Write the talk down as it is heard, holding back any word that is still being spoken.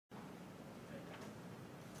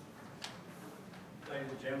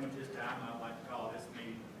ladies and gentlemen, at this time I'd like to call this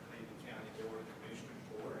meeting the Cleveland County Board of Commissioners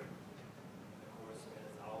to order. Of course,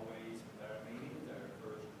 as always with our meetings, our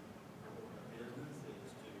first order of business is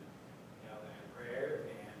to have our prayer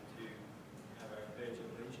and to have our pledge of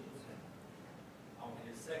allegiance. And on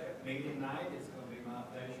his second meeting night, it's going to be my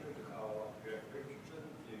pleasure to call Jeff Richardson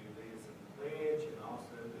to lead us in the pledge and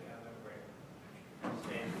also to have our prayer.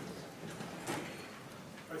 Stand.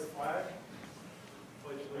 First flag.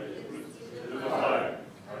 Pledge allegiance to the flag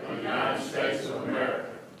of the United States of America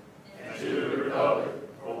and to the republic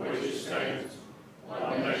for which it stands,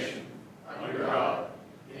 one nation, under God,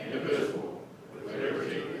 indivisible, with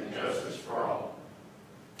liberty and justice for all.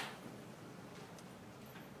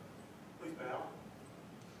 Please bow.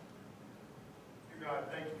 Dear God,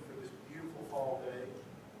 thank you for this beautiful fall day,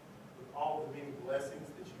 with all the many blessings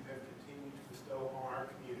that you have continued to bestow on our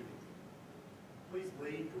community. Please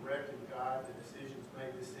lead, direct, and guide the decisions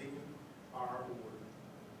made this evening by our board.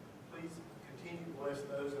 Please continue to bless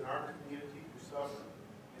those in our community who suffer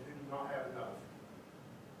and who do not have enough.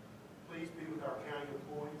 Please be with our county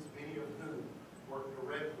employees, many of whom work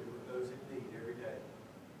directly with those in need every day.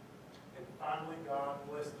 And finally, God,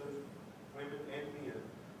 bless those women and men of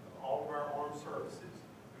all of our armed services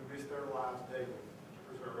who risk their lives daily to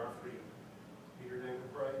preserve our freedom. In your name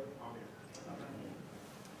we pray. Amen. Amen.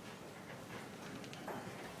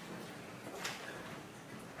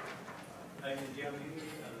 Ladies and gentlemen,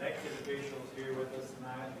 elected officials here with us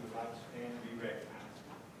tonight who would like to stand and be recognized.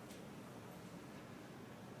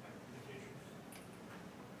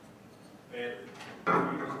 Better,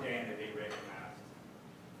 you stand and be recognized.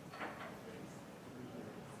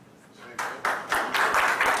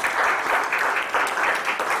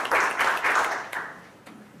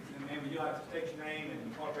 And would you like to state your name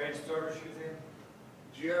and what branch of service you was in?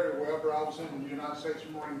 Jerry Welker, I was in the United States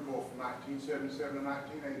Marine Corps from 1977 to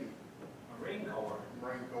 1980. Marine Corps.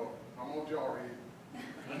 Marine Corps. I'm on jarhead.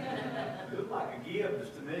 Look like a gibbs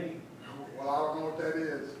to me. Well, I don't know what that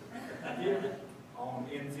is. On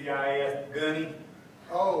NCIS Gunny.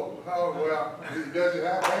 Oh, well, does it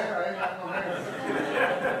have hair? I ain't got no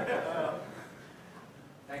hair.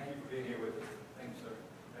 Thank you for being here with us. Thank you, sir.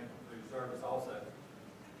 Thank you for your service also.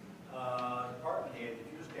 Department head, if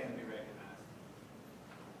you just stand and be recognized.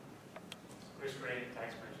 Chris Gray, Tax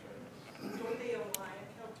Administrator. Dorothea Wyatt,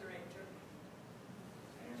 Health Director.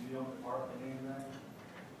 And you don't department anything?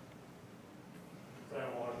 Sam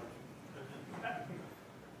Water.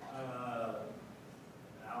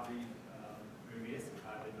 I'll be remiss if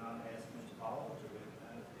I did not ask Mr. Paul to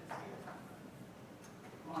recognize his here.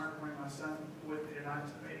 I'm honored to bring my son with me tonight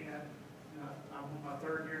to the meeting. I'm on my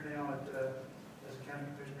third year now as a county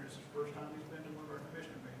commissioner. It's the first time he's been to one of our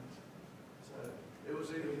commissioner meetings. So it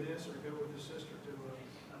was either this or go with his sister to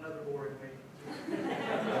another board meeting.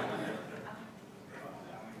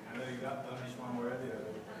 I know you got punished one way or the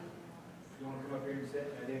other. You want to come up here and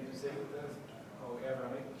sit at the empty seat with us? Oh, yeah,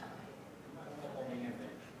 right. Hold me in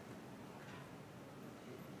there.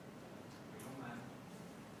 Come on.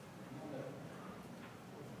 Come on up.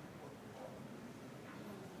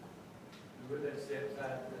 With that step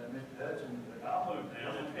aside, Mr. Hudson. I'll move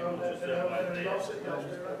down and Oh, people just sit right there. y'all sit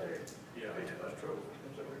right there. Yeah. That's trouble.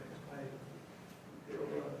 Comes over next page.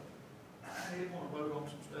 I need want to vote on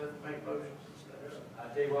some stuff, make motions and stuff. I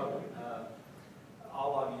tell you what,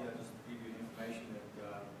 all of you, just to give you information that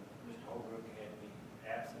Mr. Holbrook had the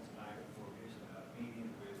absence tonight for his meeting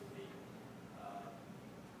with the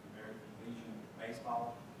American Legion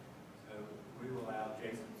Baseball. So we will allow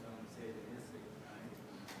Jason to sit in his seat tonight.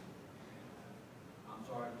 I'm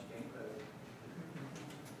sorry that you can't vote.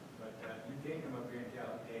 But you can come up here and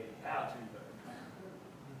tell Daddy how to vote.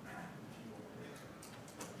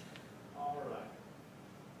 All right.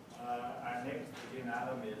 Our next agenda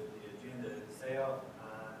item is the agenda itself. I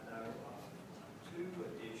know two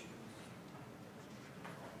additions.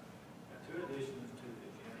 Two additions to the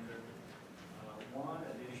agenda. One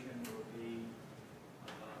addition will be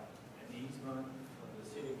an easement from the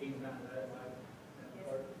city of Kingstown. Is that right?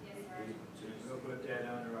 Yes, sir. We'll put that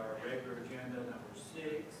under our regular agenda, number 6.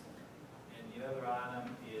 And the other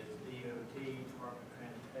item is DOT, Department of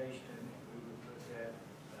Transportation. We will put that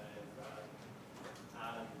as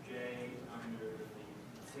item J under the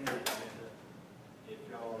consent agenda. If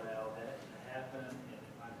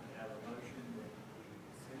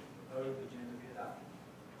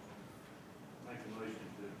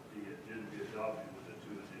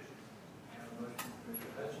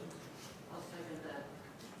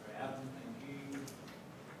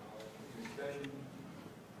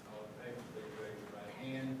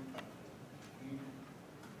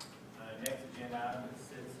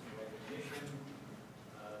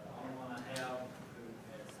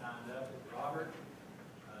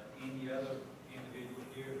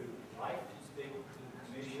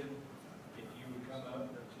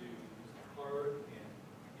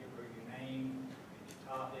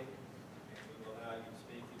topic, and we will allow you to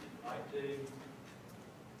speak if you'd like to.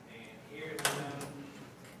 And hearing none,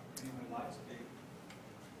 anyone would like to speak?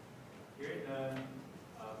 Hearing none,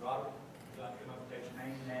 Robert, would you like to come up and take your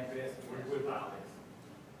name and address, and where we file this?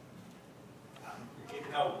 You're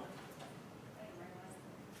getting old.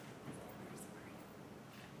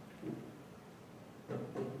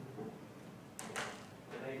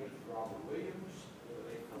 My name is Robert Williams, live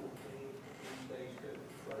at 814 East Days Trail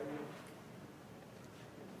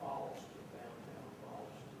in Falston, downtown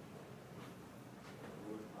Falston.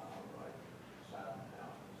 Wood mile right beside my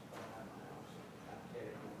house, behind my house, I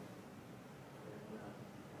carry on. And,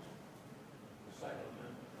 the second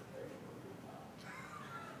one, there's a wood mile.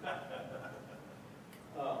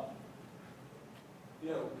 You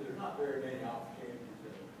know, there's not very many opportunities in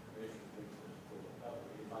the commission business for the public,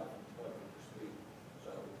 anybody from the public to speak. So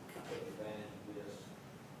I take advantage of this.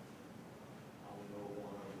 I only know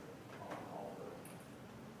one on all the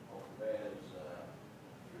bad is,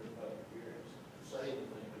 your public hearings, to say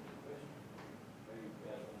anything with the commission. Maybe you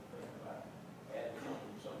guys want to think about adding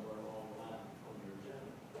something somewhere along the line on your agenda.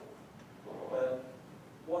 But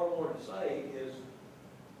what I wanted to say is,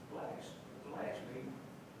 last meeting,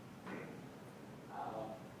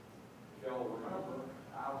 if y'all remember,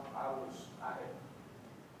 I had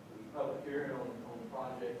the public hearing on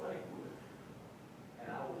Project Lakewood, and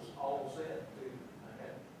I was all set to, I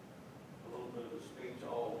had a little bit of a speech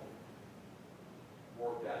all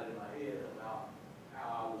worked out in my head about how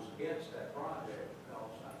I was against that project,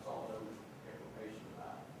 because I saw no information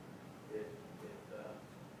about it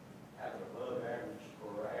having above average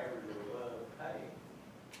or average or above pay.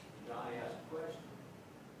 Johnny asked a question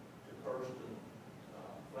to Kirsten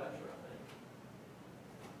Fletcher,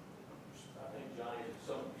 I think Johnny, you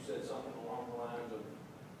said something along the lines of,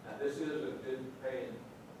 now this is a good paying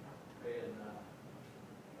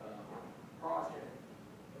project,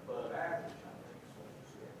 above average, I think is what you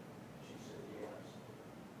said. She said yes.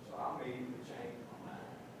 So I immediately changed my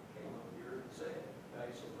mind. Came up here and said,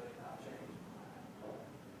 basically, I changed my mind.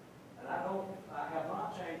 And I have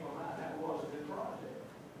not changed my mind. That was a good project.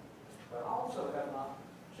 But I also have not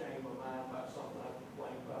changed my mind about something I've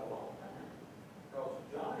complained about a long time. Because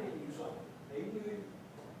Johnny knew something. He knew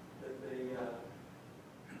that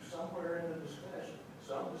somewhere in the discussion,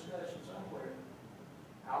 somewhere,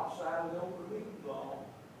 outside of the open meeting law,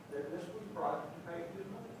 that this was a project to pay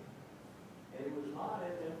good money. And it was not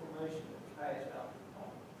in the information that was passed out to the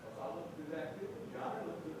public. Because I looked through that too, and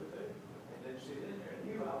Johnny looked through it too, and didn't see it in there, and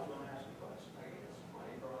knew I was going to ask a question, I guess,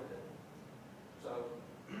 when he brought it in. So,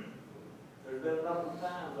 there's been a number of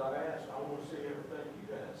times I've asked, I want to see everything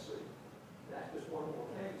you guys see. That's just one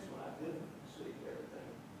more case when I didn't see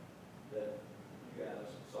everything that you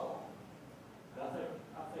guys saw. And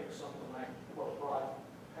I think something like what a project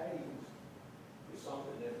pays is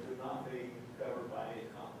something that could not be covered by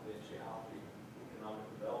any confidentiality, economic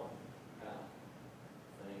development kind of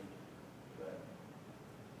thing. But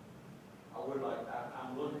I would like,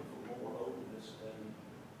 I'm looking for more openness and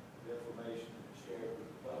information to share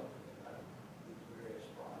with the public about these various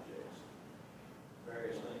projects,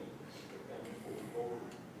 various things that are coming forward.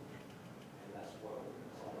 And that's what I'm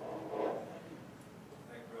talking about.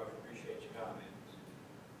 Thank you, Robert, appreciate your comments.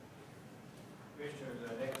 Commissioners,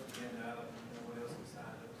 the next agenda item, no one else has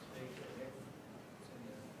signed up to speak. The next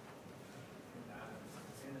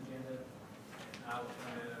consent agenda, and I will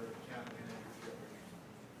turn it over to County Manager Shelby.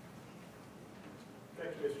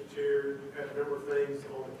 Thank you, Mr. Chair. We've had a number of things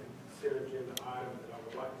on the consent agenda item that I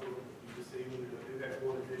would like to look at you this evening. I do have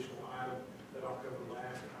one additional item that I'll cover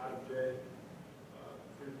last, item J,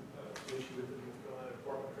 issue with the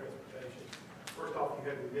Department of Transportation. First off, you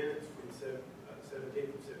have the minutes from the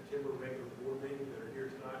 17th of September regular board meeting that are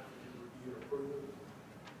here tonight for your review and approval.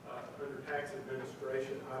 Under tax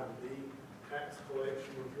administration, item D, tax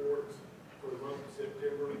collection reports for the month of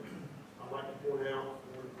September. I'd like to point out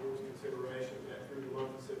for the board's consideration that through the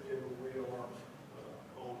month of September, we are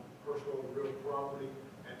on personal and real property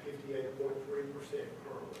at 58.3%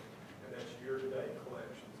 currently, and that's year-to-date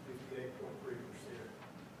collections, 58.3%.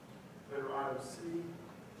 Under item C,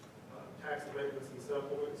 tax abatements and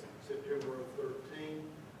supplements, September of 13.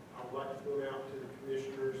 I would like to point out to the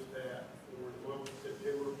commissioners that for the month of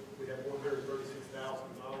September, we have $136,169.78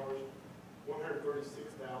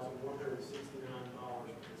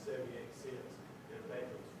 in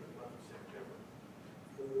abatements for the month of September.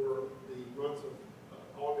 For the months of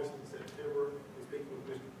August and September, in speaking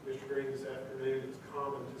with Mr. Green this afternoon, it's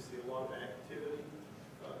common to see a lot of activity.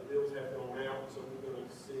 The bills have gone out, so we're going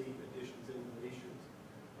to see additions and deletions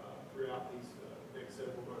throughout these next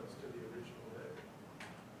several months to the original date.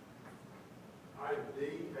 Item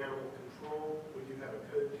D, animal control. We do have a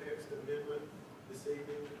this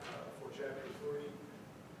evening for Chapter 3,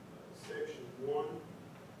 Section 1.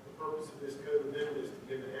 The purpose of this code amendment is to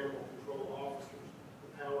give the animal control officers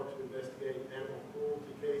the power to investigate animal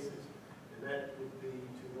cruelty cases, and that would be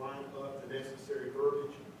to line up the necessary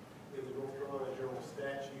verbiage in the North Carolina General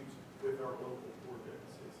Statutes with our local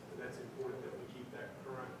ordinances. And that's important that we keep that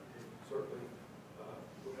current, and certainly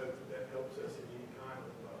we hope that helps us in any kind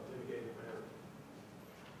of litigated matter.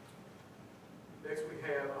 Next, we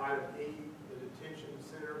have item E, the detention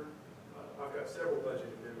center. I've got several budget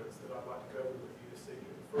amendments that I'd like to cover with you this evening.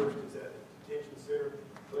 The first is that the detention center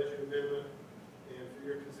budget amendment, and for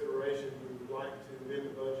your consideration, we would like to amend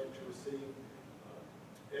the budget to receive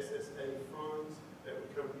SSA funds that would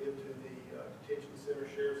come into the detention center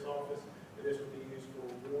sheriff's office, and this would be used for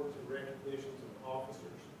awards and recognitions of officers.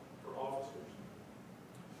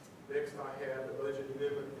 Next, I have the budget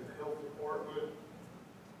amendment in the health department.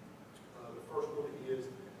 The first one is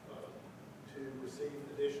to receive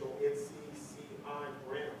additional NCCI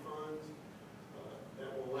grant funds that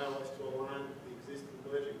will allow us to align the existing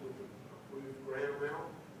budget with the approved grant amount.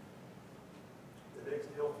 The next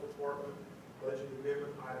health department budget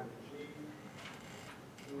amendment, item G,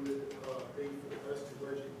 would be for us to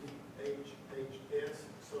budget DHHS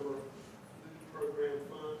summer food program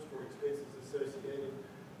funds for expenses associated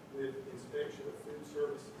with inspection of food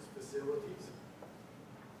services facilities.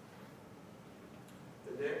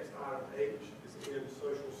 The next, item H, is in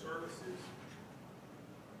social services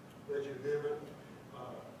budget amendment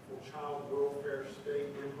for child welfare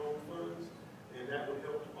state in-home funds, and that would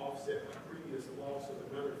help to offset the previous loss of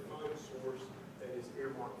another fund source that is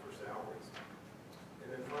earmarked for salaries.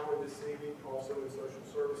 And then finally this evening, also in social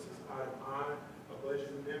services, item I, a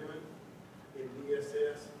budget amendment in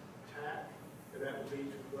DSS TAC, and that would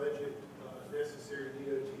be to budget necessary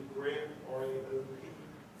DOT grant RAOP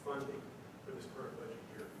funding for this current budget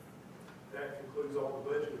year. That concludes all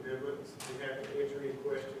the budget amendments. We have to answer any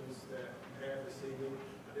questions that you have this evening.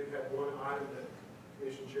 I do have one item that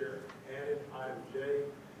Commission Chair added, item J,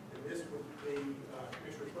 and this would be,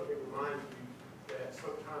 Commissioners, let me remind you that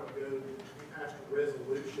some time ago we passed a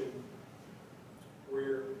resolution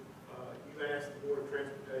where you asked the Board of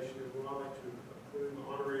Transportation and would like to approve the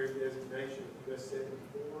honorary designation of US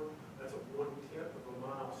 74. That's a 1/10 of a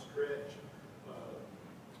mile stretch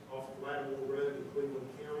off of Lattimore Road in Cleveland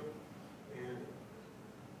County. And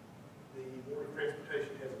the Board of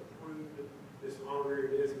Transportation has approved this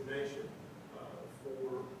honorary designation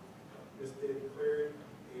for Ms. Debbie Clary.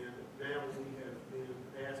 And now we have been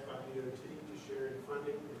asked by DOT to share in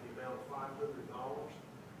funding in the amount of $500.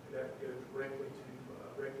 And that would go directly to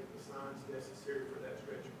erecting the signs necessary for that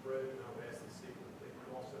stretch of road. And I've asked the city that they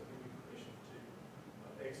would also give me permission to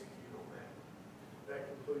execute on that. That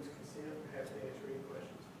concludes consent. I'm happy to answer any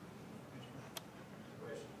questions.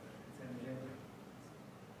 Questions?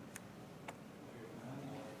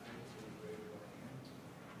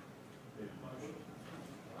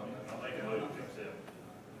 I'll make a motion to accept.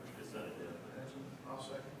 Consent agenda. I'll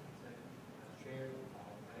second. Chairman,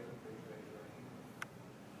 all in favor, please raise your hand.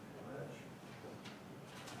 Much.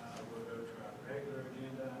 We'll go to our regular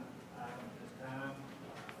agenda item this time.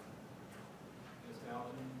 Ms.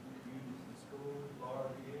 Alton, Unions in School, Laura,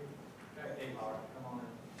 you? Okay, hey, Laura, come on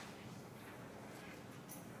in.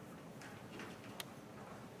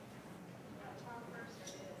 Talk first or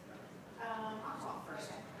Liz first? I'll talk first.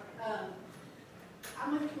 I'm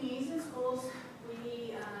with Communities in Schools.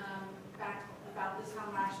 We, back about this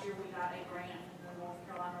time last year, we got a grant from the North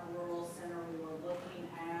Carolina Rural Center. We were looking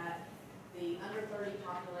at the under 30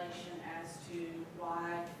 population as to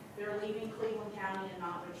why they're leaving Cleveland County and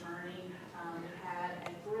not returning. We had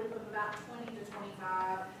a group of about 20 to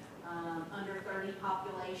 25 under 30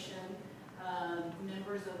 population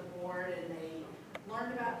members of the board, and they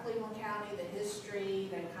learned about Cleveland County, the history.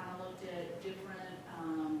 They kind of looked at different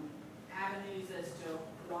avenues as to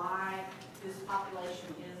why this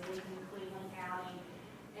population is leaving Cleveland County.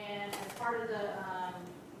 And as part of the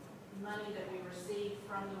money that we received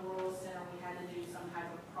from the Rural Center, we had to do some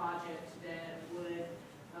type of project that would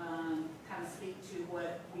kind of speak to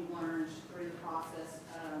what we learned through the process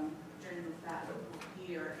during that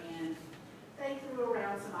year. And they threw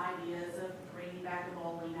around some ideas of bringing back a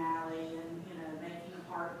bowling alley and, making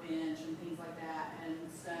a park bench and things like that. And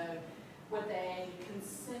so what they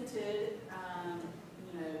consented,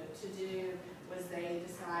 to do was they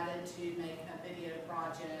decided to make a video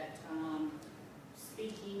project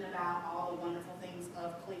speaking about all the wonderful things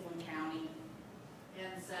of Cleveland County.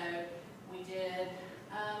 And so we did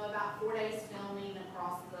about 4 days filming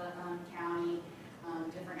across the county,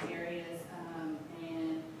 different areas,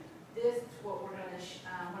 and this what we're going to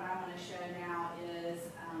what I'm going to show now is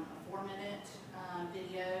a 4-minute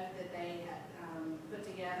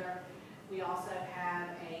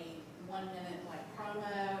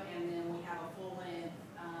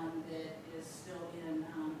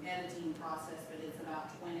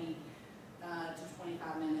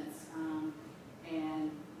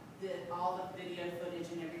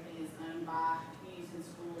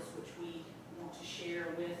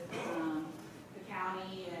share with the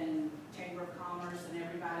county and Chamber of Commerce and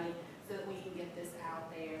everybody so that we can get this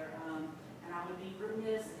out there. And I would be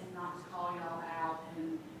remiss in not to call y'all out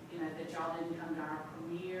and, you know, that y'all didn't come to our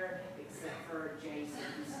premiere except for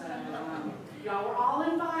Jason. So y'all were all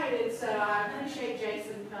invited, so I appreciate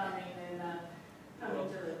Jason coming and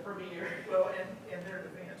coming to the premiere. Well, in their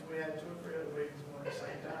defense, we had 2 or 3 other meetings going at the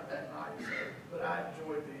same time that night, so, but I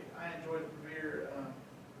enjoyed the premiere,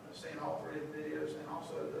 seeing all 3 of the videos, and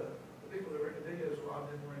also the people that were in the videos, a lot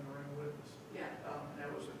of them were in the room with us. Yeah. And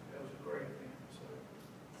that was a great event, so.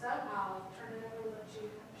 So I'll turn it over to let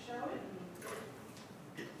you show it.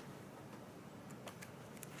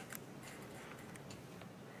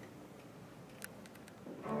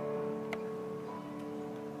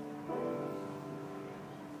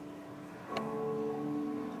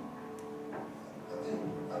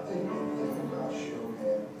 I think the thing about Shelby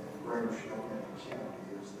and Greater Shelby County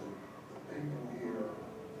is that the people here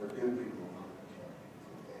are good people in the county.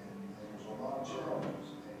 And there's a lot of challenges,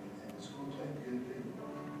 and it's going to take good people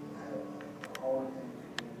that have a heart in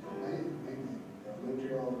the community. Maybe have lived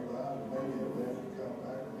here all their lives, or maybe have left and come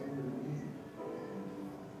back, or maybe they're new.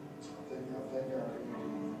 And I think our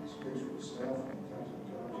community speaks for itself when it comes in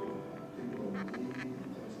terms of people in need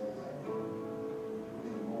and things like that. We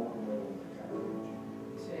need more and more of that kind of thing.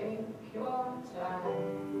 Take your time.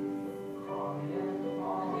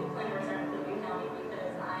 We plan to return to Shelby County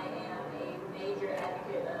because I am a major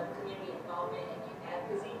advocate of community involvement and youth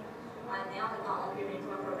advocacy. I now have gone up your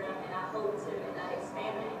mentor program and I hope to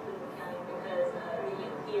expand and include the county because the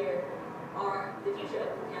youth here are the future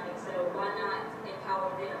of the county. So why not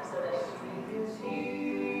empower them so that it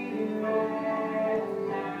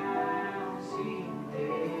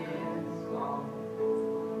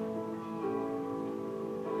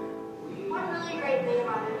One really great thing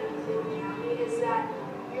about living in Shelby County is that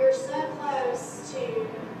you're so close to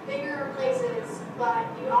bigger places, but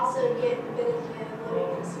you also get the benefit of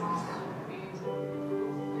living in a small town.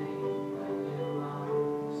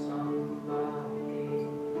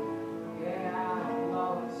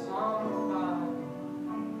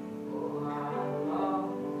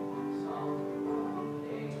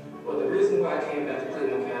 Well, the reason why I came back to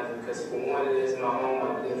Cleveland County is because for one, it is my home.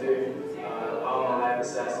 I've lived here all my life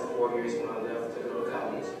besides the 4 years when I left to go to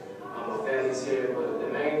college. My family's here, but the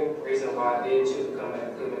main reason why I did choose to come back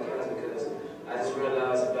to Cleveland County is because I just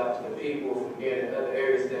realized about the people from here and other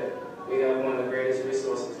areas that we have one of the greatest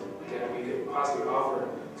resources that we could possibly offer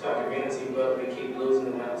to our community, but we keep losing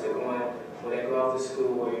them out to going when they go off to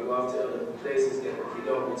school or you go off to other places that you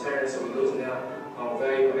don't return, so we're losing out on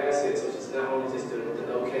valuable assets, which is not only just the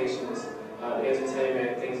locations, the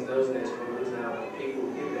entertainment, things of those nature, but we're losing out on people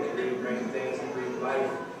that can really bring things and breathe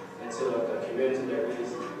life into a community that really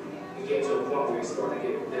is, we get to a point where we start to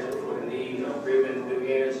get desperate for the need of breathing new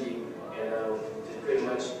energy and just pretty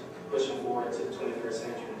much pushing forward to the 21st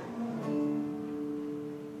century.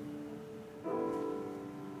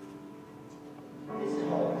 This is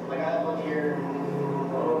home. Like I've lived here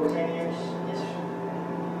over 10 years.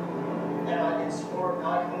 It's for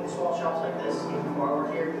I come to small shops like this before I work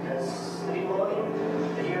here because the people know you.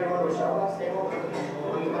 If you're going to a Starbucks, they won't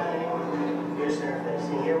know you by name. You're just there for this.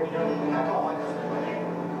 And here we don't. I call my customer by name.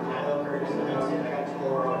 I know Curtis. I know Tim. I got 2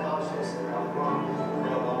 more college students that are out there. I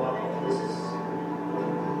don't know my name. This is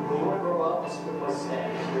when you want to grow up. This is a good place to stay.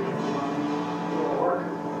 You want to work.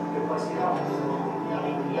 Good place to go. I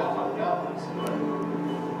mean, you got to find a job, obviously, but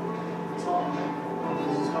it's home.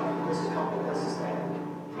 This is comfortable. This is comfortable place to stay.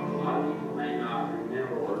 A lot of people may not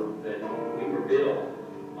remember that we were built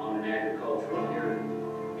on an agricultural area.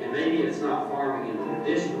 And maybe it's not farming in the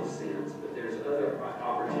traditional sense, but there's other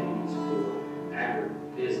opportunities for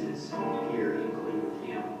agribusiness here in Cleveland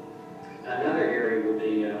County. Another area would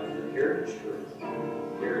be the heritage tourism,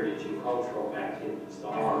 heritage and cultural activities, the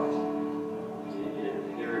arts,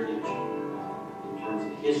 and heritage in terms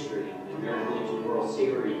of history, and American Legion World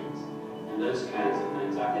Series, and those kinds of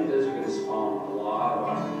things. I think those are going to spawn a lot of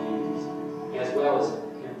opportunities, as well as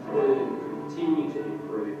continue to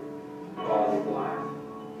improve quality of life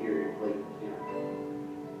here in Cleveland County.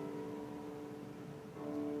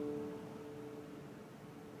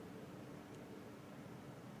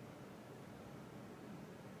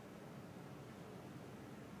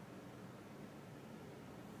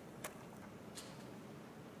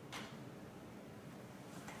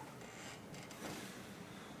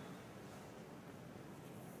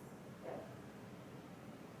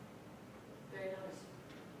 Very nice.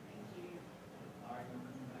 Thank you. All right,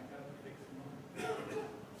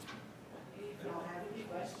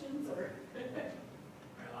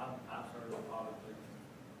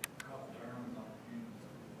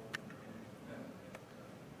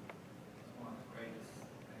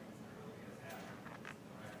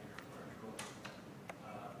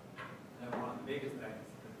 biggest things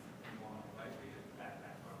that's going on lately is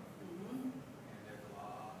backpack program. And there's a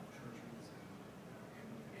lot of churches and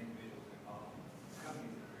individuals involved,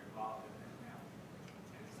 companies that are involved in that now.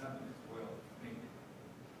 And it's something that's well needed.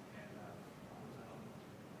 And I was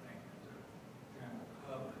thinking the general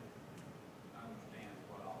public understands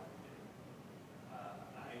what all it is.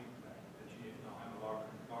 I hate the fact that you don't have a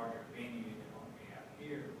larger venue than what we have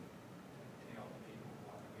here to tell people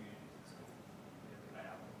what communities is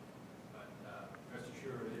about. But rest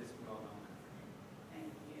assured, it's well known for you.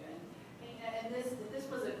 Thank you. And this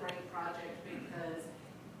was a great project because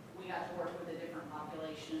we got to work with a different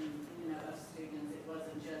population, of students. It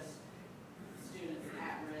wasn't just students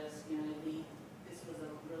at risk, this was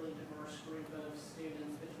a really diverse group of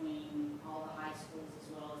students between all the high schools as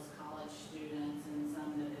well as college students and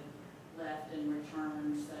some that had left and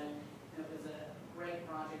returned. So it was a great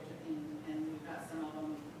project, and we've got some of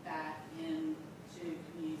them back into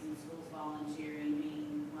communities and schools volunteering,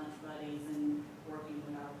 being lunch buddies and working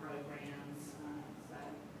with our programs. So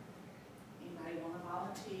anybody want to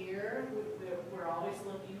volunteer? We're always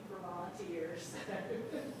looking for volunteers. Any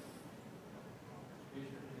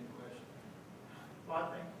questions? Well,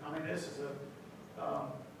 this is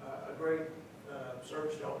a great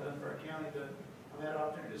service y'all done for our county. I've had an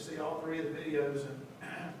opportunity to see all three of the videos, and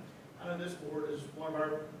I know this board is, one of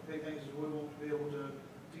our big things is we want to be able to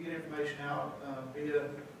get information out via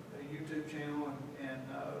a YouTube channel and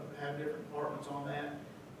have different departments on that.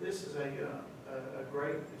 This is a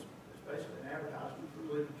great, it's basically an advertisement for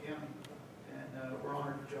Cleveland County, and we're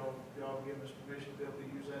honored that y'all give us permission to be able to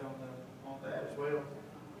use that on that as well.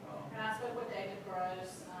 And I spoke with David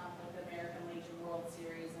Gross with the American Legion World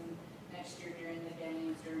Series, and next year during the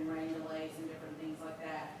games, during rain delays and different things like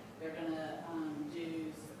that, they're going to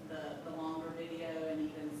do the longer video,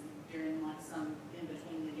 and even during some in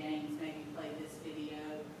between the games, maybe play this video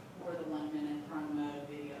or the 1 minute promo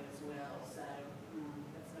video as well. So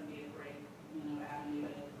that's going to be a great avenue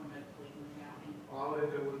to promote Cleveland County. Well, I'll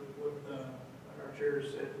echo what our chair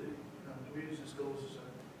said. Communities and schools is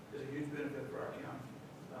a huge benefit for our county.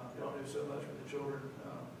 Y'all do so much for the children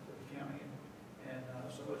of the county, and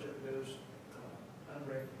so much of it goes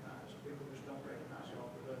unrecognized. People just don't recognize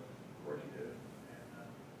y'all for the work you do, and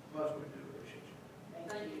much we do appreciate you.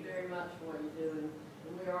 Thank you very much for what you do, and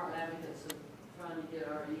we are advocates of trying to get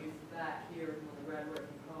our youth back here when they graduate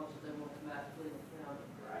from college, they want to come back to Cleveland County.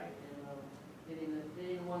 Right. And getting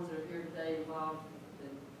the ones that are here today involved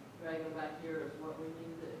and dragging them back here is what we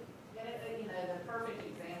need to do. And the perfect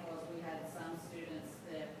example is we had some students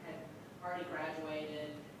that had already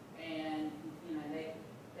graduated, and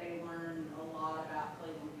they learned a lot about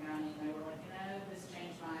Cleveland County, and they were like, this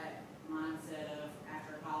changed my mindset of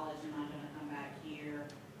after college, am I going to come back here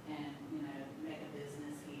and make a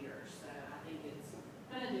business here? So I think it's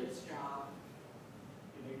going to do its job.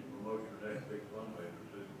 You need to promote your next big fundraiser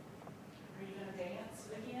too. Are you going to dance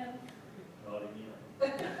again? Not again.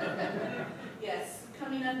 Yes,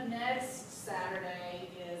 coming up next Saturday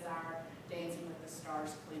is our Dancing with the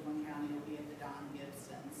Stars Cleveland County. Will be at the Don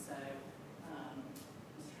Gibson. So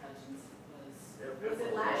Mr. Hutchins was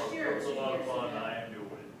it last year or 2 years ago? It was a lot of fun. I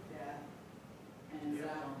enjoyed it. Yeah. And You've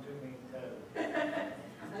so come to me too. I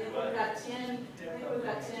think we've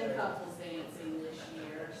got 10 couples dancing this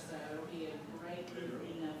year. So it'll be a great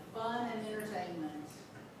evening of fun and entertainment.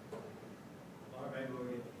 Or maybe we'll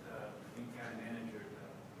get the county manager to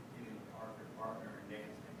get in partner and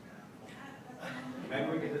dance next time. Maybe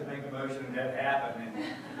we can just make a motion and that happen and.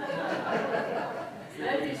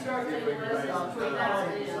 Maybe you start taking lessons between now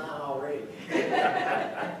and then. Already.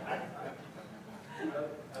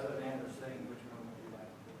 Other than the sing, which one would you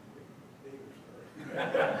like?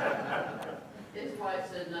 His wife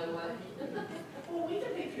said no way. Well, we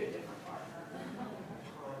can pick you a different partner.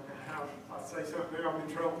 If I say something there, I'm in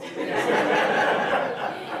trouble.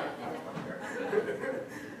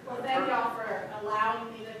 Well, thank y'all for allowing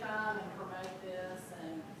me to come and promote this,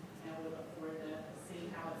 and we look forward to seeing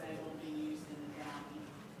how it's able to be used in the county.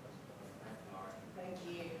 Thank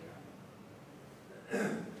you.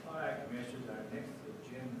 All right, Commissioners, our next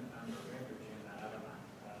agenda, under regular agenda item,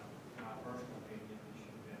 my personal opinion, it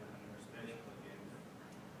should have been under a special agenda.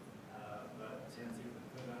 But since it was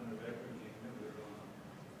put on the regular agenda, we're going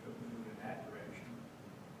to move in that direction.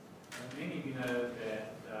 Many of you know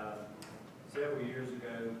that several years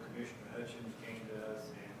ago, Commissioner Hutchins came to us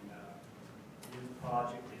and his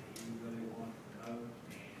project that he really wanted to promote,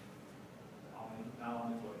 and not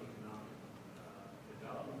only for economic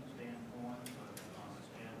development standpoint, but on the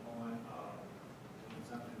standpoint of doing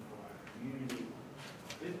something for our community.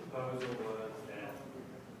 His proposal was that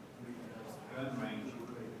we could have a gun range in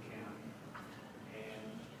Cleveland County,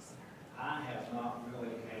 and I have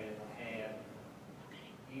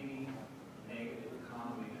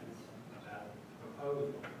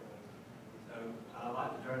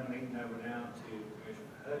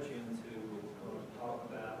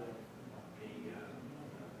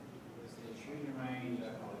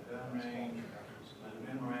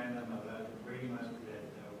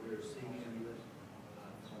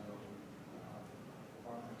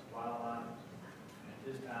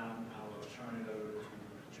time, I will turn it over to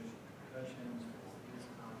Mr. Hutchins for his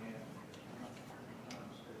comment.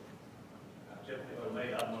 If I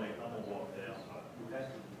may, I'm gonna walk down. Okay.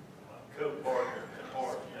 My co-partner,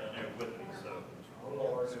 Mark, down there with me, so. Oh,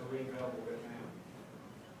 Lord, so we go with him.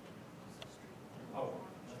 Oh,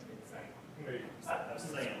 that's a good thing. I'm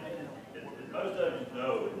saying, as most of you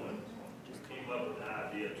know, when we came up with the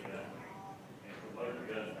idea of gun and promote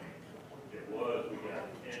the gun, it was, we got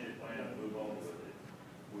an intended plan to move on with it.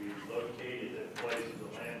 We located a place in the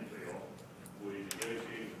landfill. We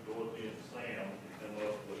negotiated with Dorothy and Sam to come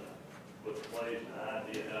up with a place, an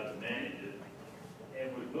idea how to manage it. And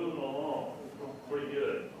we're moving along pretty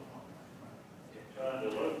good. Trying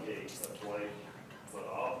to locate a place, but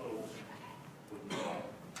also with not.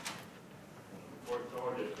 When we first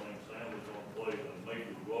started this thing, Sam was going to play a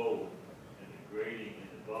major role in the grading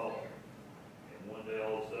and the ball. And one day,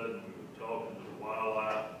 all of a sudden, we were talking to the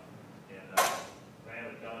wildlife, and Sam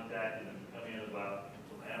had contacted him to come in about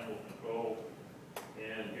some animal control.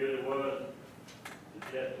 And here it was,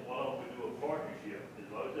 suggesting, why don't we do a partnership? As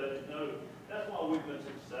most of us know, that's why we've been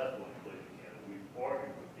successful in Cleveland County. We've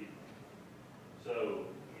partnered with people. So,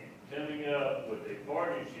 in coming up with a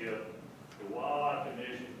partnership, the Wildlife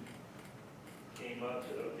Commission came up and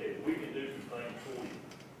said, okay, we can do some things for you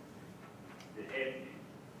to help you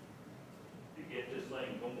to get this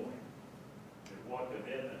thing going. And what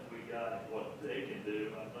commitments we got and what they can do,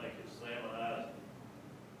 I think is Sam and I's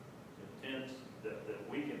intent that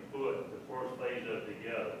we can put the first phase of it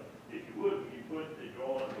together. If you would you put the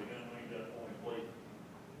drawing of the gun range up on me, please?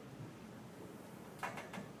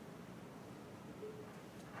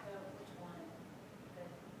 Which one? The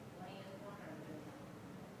land one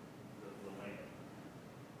or The land.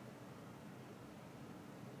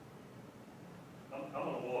 I'm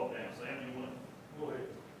gonna walk down. Sam, you want? Go ahead.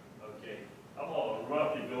 Okay. I'm gonna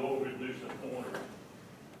roughly go over and do some corners.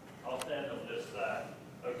 I'll stand on this side.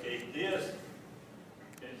 Okay, this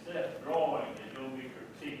concept drawing is gonna be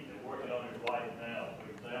critiqued. They're working on it right now. For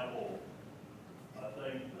example, I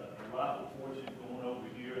think the rifle portion going over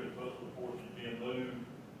here, the coastal portion being moved.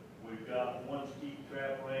 We've got one steep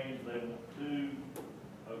trap range, they want two.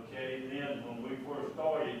 Okay, then when we first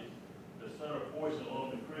started, the center portion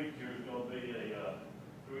along the creek here is gonna be a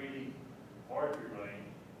 3D archery range.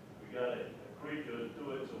 We got a creek goes to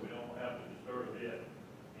it, so we don't have to disturb it.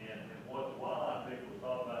 And what the wildlife people was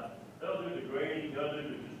talking about, they'll do the grading, they'll do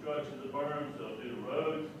the construction of the berms, they'll do the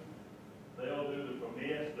roads, they'll do the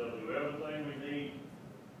permits, they'll do everything we need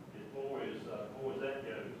as far as that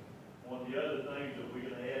goes. One of the other things that we're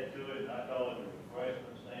gonna add to it, and I call it the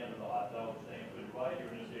refreshment stand or the hot dog stand, but right here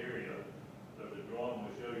in this area, so the drawing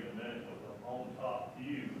will show you in a minute with the on top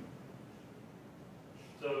view.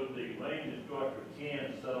 So the range instructor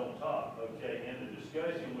can sit on top, okay? In the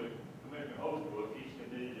discussion with Commissioner Holbrook, he's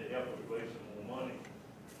committed to help us raise some more money.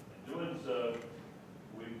 In doing so,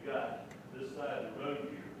 we've got this side of the road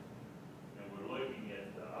here, and we're looking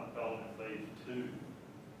at, I'm calling it phase 2.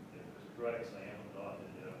 If it's correct, Sam, or not,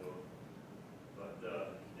 then I will. But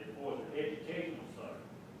it was an educational center.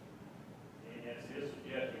 And as his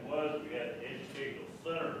suggestion was, we had an educational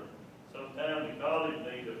center. Sometimes the college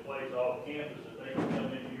needs a place off campus that they can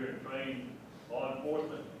come in here and train law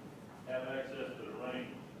enforcement, have access to the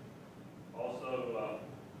range. Also,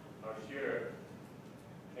 our sheriff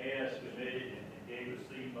has committed and gave us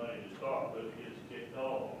seed money to start, but it's kicked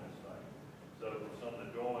off on this thing. So for some of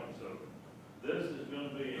the drawings, so this is going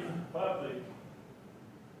to be a public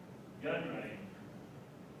gun range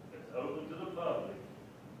that's open to the public,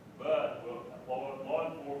 but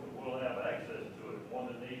law enforcement will have access to it. One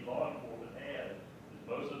that needs law enforcement has is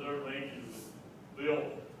most of their ranges were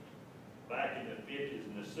built back in the 50s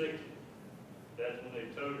and the 60s. That's when they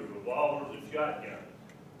toted revolvers and shotguns.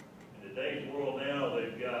 In today's world now,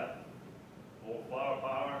 they've got more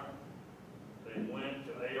firepower. They went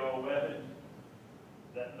to AR weapons.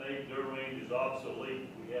 That made their ranges obsolete.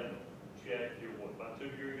 We had a check here, about 2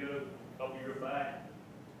 years ago, a couple years back,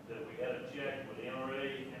 that we had a check with the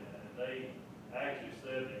NRA, and they actually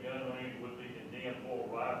said the gun range would be condemned for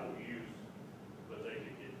rifle use, but they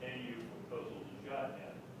could continue for pistols and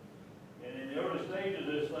shotguns. And in the early stage of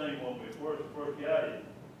this thing, when we first got it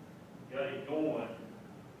going,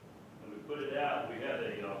 when we put it out, we had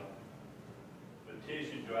a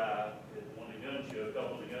petition drive at one of the gun shows, a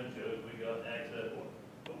couple of the gun shows. We got access for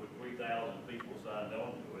over 3,000 people signed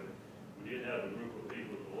on to it. We did have a group of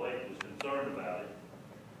people at the lake was concerned about it.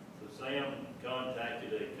 So Sam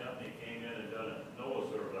contacted a company, came in and done a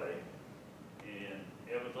NOAA survey, and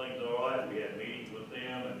everything's all right. We had meetings with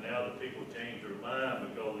them, and now the people changed their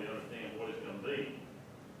mind because they understand what it's going to be.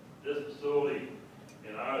 This facility,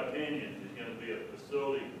 in our opinion, is going to be a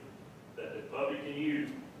facility somebody can use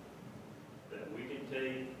that we can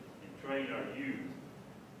take and train our youth.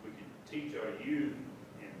 We can teach our youth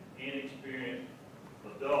and inexperienced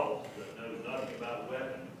adults that know nothing about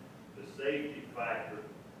weapons, the safety factor,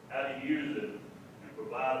 how to use it, and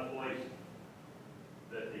provide a place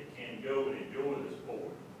that they can go and enjoy the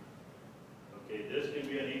sport. Okay, this can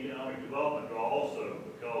be an economic development draw also,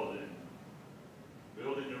 because in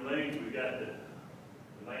building the range, we've got to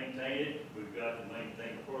maintain it, we've got to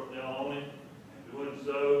maintain the personnel on it. In doing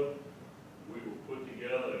so, we will put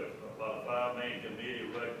together about a 5-man committee.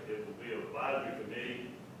 It will be an advisory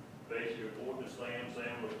committee, basically reporting to Sam.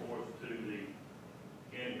 Sam reports to the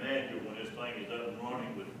county manager when this thing is up and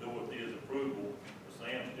running with Dorothy's approval. But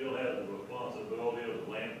Sam still has the responsibility of the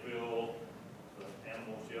landfill, the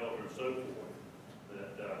animal shelter, and so forth.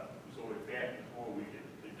 That we sort of captain before we could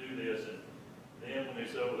do this. And then when they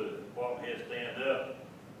say the department heads stand up,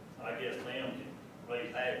 I guess Sam can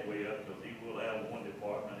raise halfway up, because he will have one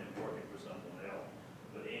department and working for someone else.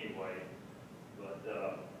 But anyway,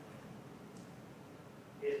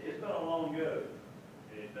 it's been a long go.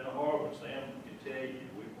 And it's been a hard one. Sam can tell you,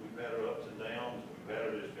 we've had our ups and downs, we've had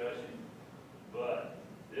our discussion, but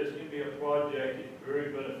this can be a project that's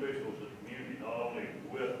very beneficial to the community, not only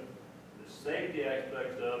with the safety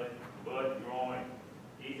aspects of it, but drawing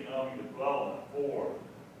economic development for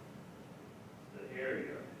the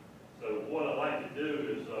area. So what I'd like to do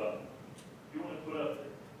is, you want to put up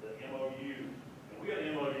the MOU, and we got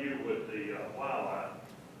an MOU with the wildlife,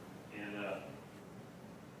 and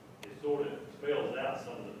it sort of spells out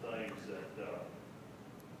some of the things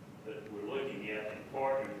that we're looking at and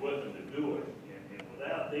partnering with them to do it. And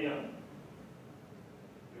without them,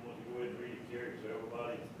 you want to go ahead and read it, Gary, so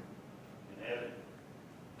everybody can have it.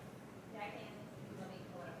 Yeah, I can. Let me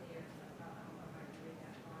pull it up here. I don't know if I can read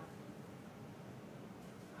that far.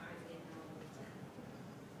 All right, getting old.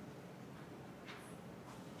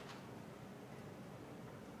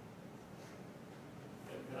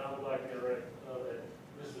 And I would like to direct, that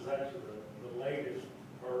this is actually the latest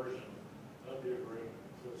version of the agreement,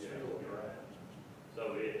 so it's still a draft.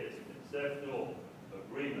 So it's a conceptual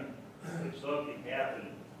agreement. If something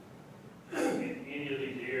happened in any of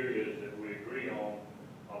these areas that we agree on,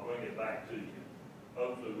 I'll bring it back to you.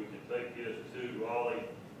 Hopefully we can take this to Raleigh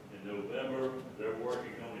in November. They're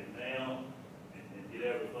working on it now and get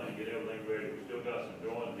everything ready. We still got some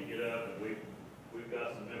drawings to get up, and we've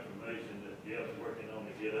got some information that Jeff's working on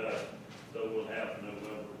to get up, so we'll have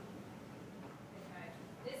November. Okay.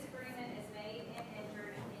 This agreement is made and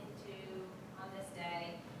entered into on this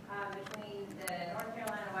day between the North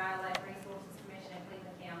Carolina Wildlife Resources Commission and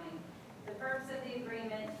Cleveland County. The purpose of the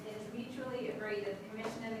agreement is mutually agreed that the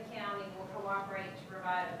commission and the county will cooperate to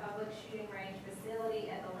provide a public shooting range facility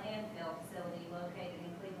at the landfill facility located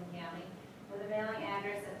in Cleveland County with a mailing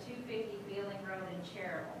address of 250 Feeling Road in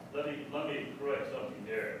Cherryville. Let me correct something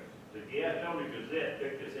there. The Gastonia Gazette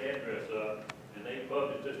picked this address up, and they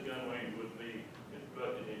published this gun range would be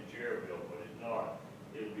constructed in Cherryville, but it's not.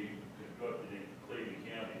 It'll be constructed in Cleveland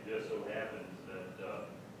County. It just so happens that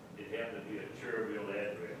it happened to be a Cherryville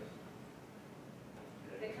address.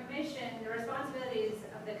 The commission, the responsibilities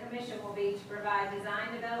of the commission will be to provide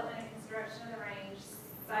design, development, and construction of the range,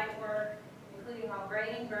 site work, including all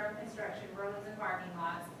grading, berm construction, roads, and parking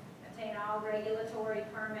lots, obtain all regulatory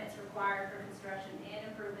permits required for construction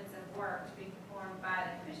and improvements of work to be performed by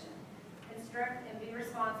the commission. Construct and be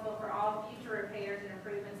responsible for all future repairs and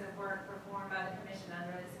improvements of work performed by the commission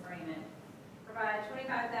under this agreement. Provide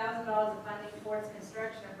 $25,000 of funding towards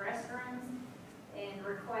construction of restrooms and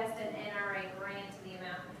request an NRA grant to the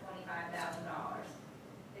amount of $25,000.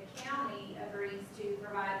 The county agrees to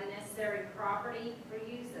provide the necessary property for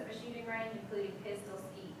use of a shooting range, including pistol,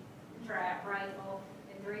 skeet, trap, rifle,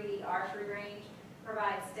 3D archery range,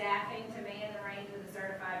 provide staffing to man the range with a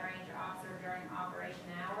certified range officer during operation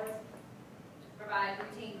hours, provide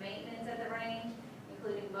routine maintenance at the range,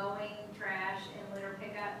 including mowing, trash, and litter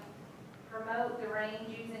pickup, promote the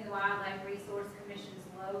range using the Wildlife Resource Commission's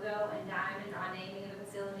logo and diamond on naming of the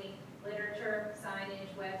facility, literature,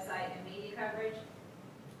 signage, website, and media coverage,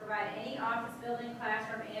 provide any office building,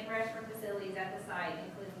 classroom, and restroom facilities at the site,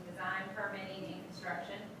 including design, permitting, and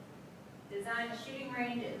construction, design a shooting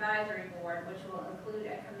range advisory board, which will include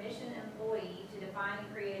a commission employee to define and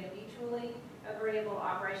create a mutually agreeable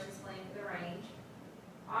operations plan for the range.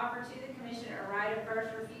 Offer to the commission a right of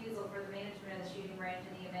first refusal for the management of the shooting range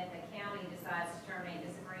in the event the county decides to terminate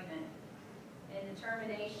this agreement. In the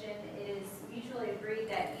termination, it is mutually agreed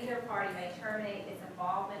that either party may terminate its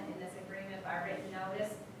involvement in this agreement by written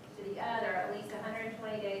notice to the other at least 120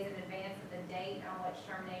 days in advance of the date on which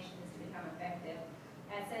termination is to become effective.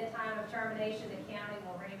 At said time of termination, the county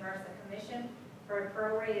will reimburse the commission Commission for a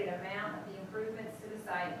prorated amount of the improvements to the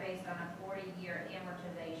site based on a 40-year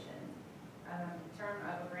amortization. Term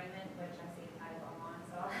of agreement, which I see a typo on,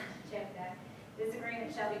 so I'll check that. This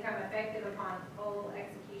agreement shall become effective upon full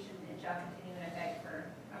execution and shall continue in effect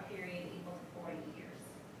for a period equal to 40 years.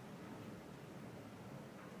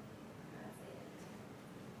 That's it.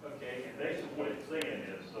 Okay, and basically what it's saying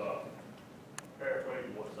is,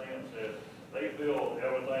 paraphrasing what Sam says, they build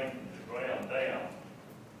everything from the ground down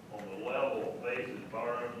on the level basis,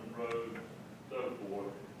 burns, roads, so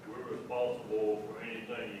forth. We're responsible for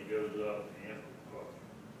anything that goes up in the infrastructure.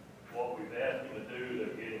 What we've asked them to do,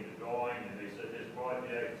 they're getting the drawing, and they said this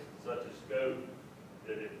project's such a scope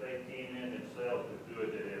that if they came in themselves to do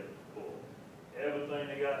it, they'd have to pull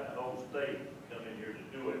everything they got in the whole state come in here to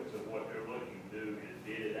do it. So what they're looking to do is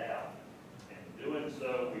bid it out. And doing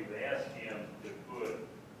so, we've asked him to put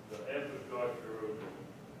the infrastructure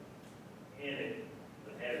in it,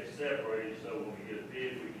 but have it separated so when we get a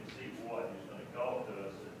bid, we can see what it's going to cost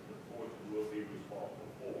us and the portion we'll be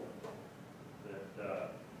responsible for.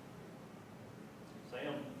 That,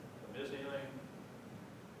 Sam, miss anything?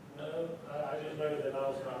 No, I just know that I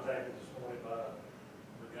was contacted this morning by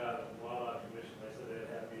the guy at the Wildlife Commission. They said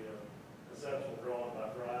they'd have me a conceptual drawing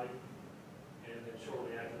by Friday. And then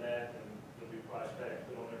shortly after that, and there'll be price tags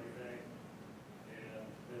put on everything. And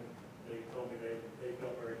then they told me they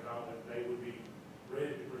felt very confident they would be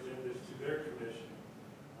ready to present this to their commission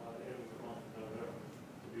at the end of the month of November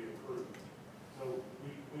to be approved. So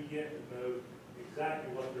we get to know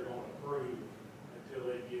exactly what they're going to approve until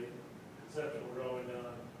they get conceptual drawing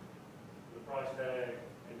done, the price tag,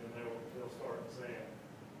 and then they'll start saying,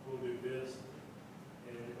 we'll do this.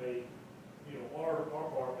 And it may, our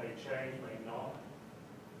part may change, may not,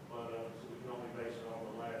 but so we can only base it on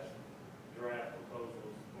the last draft proposal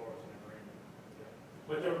as far as an agreement. Yeah.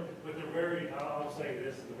 But they're very, I'll say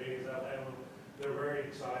this in the meetings I've had with them, they're very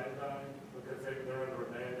excited about it because they're under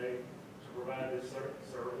a mandate to provide this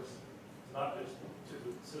service. It's not just to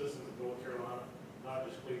the citizens of North Carolina, not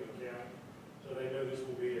just Cleveland County. So they know this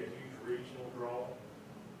will be a huge regional draw.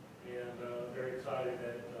 And they're excited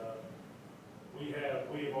that we have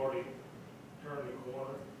already turned the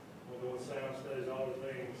corner. We're doing sound studies, all the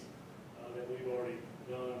things that we've already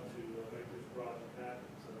done to make this project happen.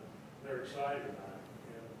 So they're excited about it.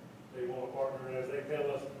 And they want a partner. And as they tell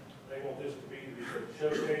us, they want this to be the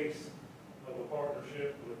showcase of a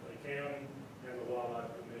partnership with the county and the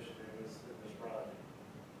Wildlife Commission in this project.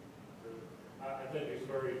 So I think it's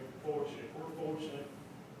very fortunate. We're fortunate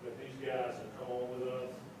that these guys have come on with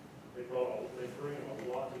us. They bring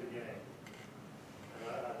a lot to the game. And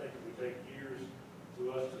I think it would take years to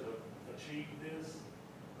us to achieve this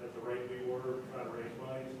at the rate we were trying to raise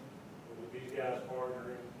money. But with these guys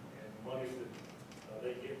partnering and monies that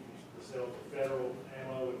they get from the sales of federal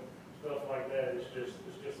ammo and stuff like that, it's just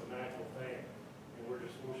a natural thing. And we're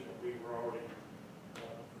just fortunate we were already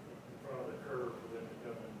in front of the curve for them to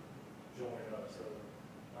come and join us. So,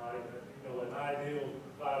 an ideal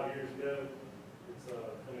 5 years ago, it's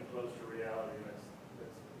coming close to reality, and that's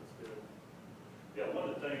good. Yeah, one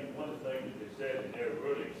of the things that they said that they're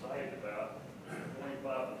really excited about, 25%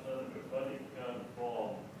 of their funding comes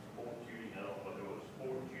from sport shooting. I don't know whether it was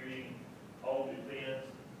sport shooting, home defense,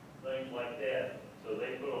 things like that. So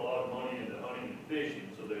they put a lot of money into hunting and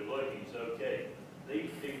fishing, so they're looking, so okay,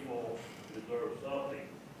 these people deserve something,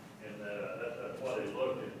 and that's why they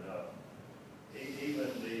looked at, even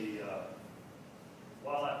the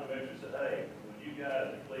Wildlife Commission said, hey, when you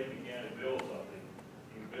guys in Cleveland County build something,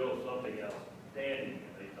 you build something outstanding.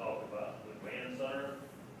 And they talk about the Grand Center,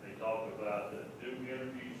 they talk about the Duke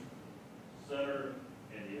Energy Center,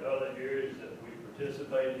 and the other areas that we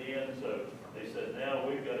participated in. So they said, now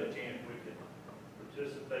we've got a chance we can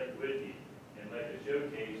participate with you and make a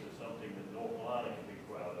showcase of something that North Carolina can be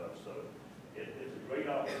proud of. So it's a great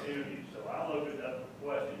opportunity. So I'll open it up for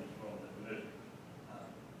questions from the commission.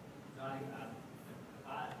 Johnny,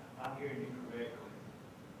 I'm hearing you correctly.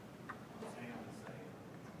 Sam is saying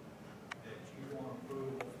that you want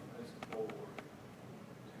approval from this board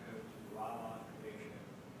to go to the Wildlife Commission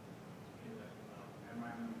in the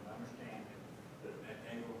memorandum of understanding that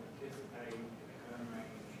they will participate in the gun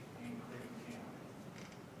range in Cleveland County.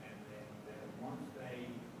 And then once they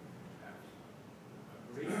have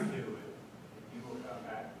agreed to it, you will come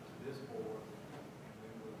back to this board and we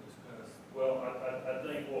will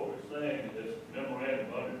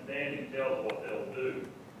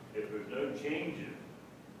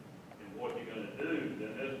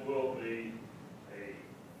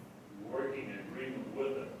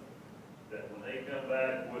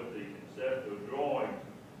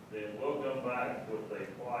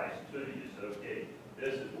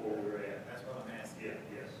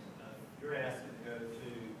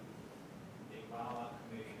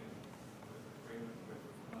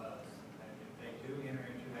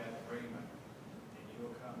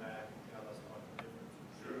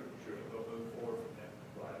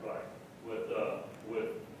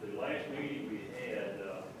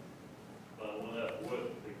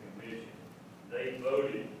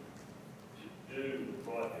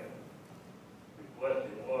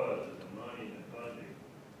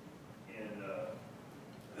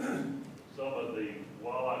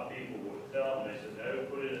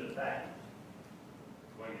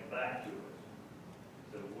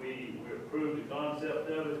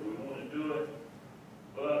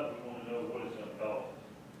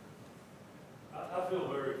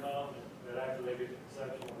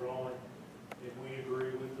conceptual drawing. If we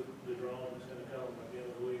agree with the drawing that's gonna come at the end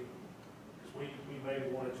of the week, because we may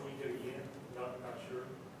want to tweak it again, not sure.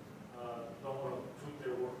 Don't want to tweak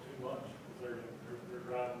their work too much, because they're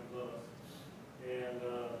driving the bus. And,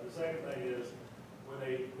 the second thing is, when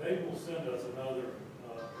they will send us another,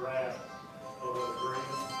 draft of an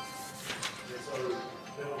agreement. And so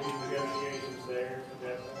there'll be negotiations there at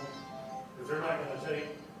that point, because they're not gonna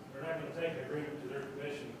take an agreement to their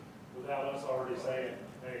commission without us already saying,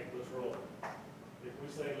 hey, let's roll. If we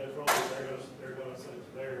say let's roll, they're gonna send it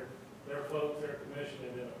to their folks, their commission,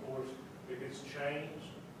 and then of course, if it's changed,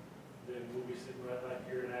 then we'll be sitting right back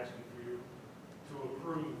here and asking for you to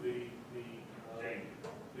approve the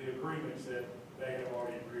agreements that they have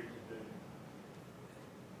already agreed to do.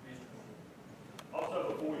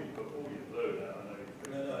 Also, before you vote, I know you.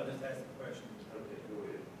 No, I just asked the question. Okay, go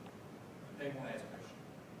ahead. They want to ask a question.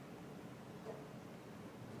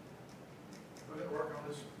 We've been working on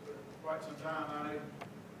this for quite some time. I know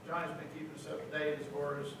Johnny's been keeping us up to date as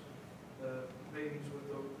far as the meetings with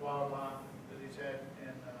the wildlife that he's had,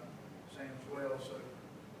 and Sam as well, so I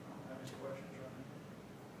don't have any questions right now.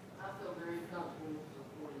 I feel very comfortable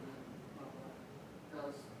supporting them,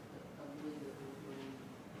 because I believe that we bring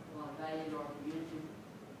a lot of value to our community,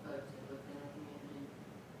 folks that live in our community,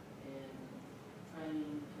 and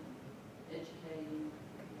training, and educating,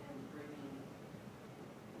 and bringing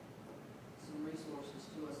some resources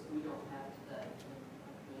to us that we don't have today. And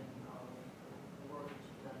I commend all of the work that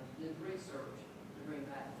you've done, you did research to bring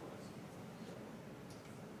back to us.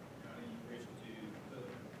 Johnny, you wish to put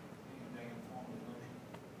anything in form of motion?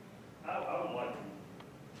 I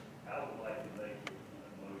would like to make a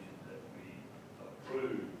motion that we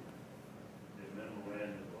approve the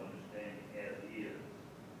memorandum of understanding as is.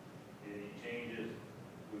 Any changes,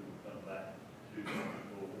 we will come back to the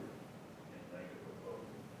board and make a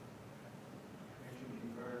proposal. Commission,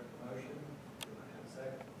 you've heard the motion. Do I have a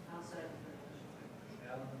second? I'll second that. Mr.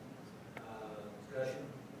 Allen, discussion?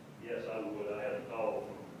 Yes, I would. I had a call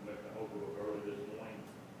from Commissioner Holbrook early this morning,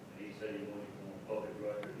 and he said he wanted to go on public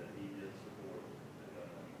record that he did support the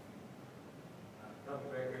gun.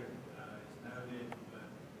 Public record is noted, but.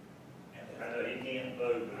 I know he can't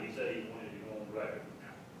vote, but he said he wanted to go on record.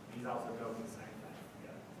 He's also told me the same thing.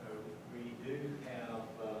 Yeah. So we do have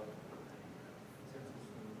consensus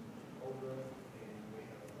from Holbrook, and we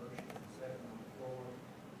have a motion and a second on the floor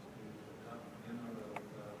to adopt the member of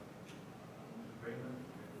agreement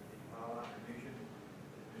with the Wildlife Commission.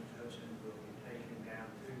 Ms. Hudson will be taken down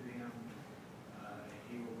to them, and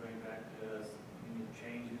he will bring back to us any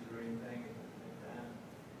changes or anything at that time.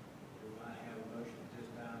 Do I have a motion at this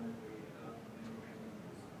time that we adopt the memorandum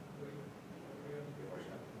of this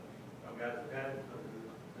agreement? Oh, got it?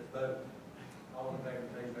 Let's vote. All in favor,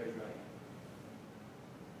 please raise your hand.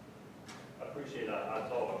 I appreciate it. I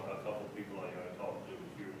talked a couple of people I talked to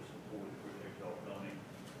here to support it, appreciate y'all coming,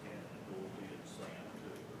 and Dorothy and Sam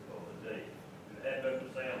too, because today, if it hadn't been for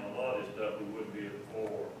Sam, a lot of this stuff we wouldn't be able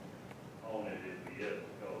to on it if we had,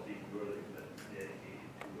 because he's really been dedicated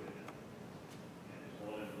to it. And it's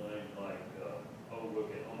one of the things like, Holbrook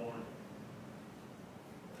and Horn,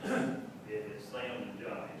 it's Sam and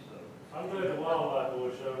Johnny, so. I'm glad the wildlife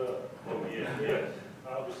boy showed up. Oh, yes, yes.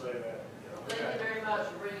 I'll just say that. Thank you very much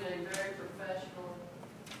for bringing a very professional,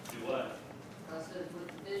 Do what? I said,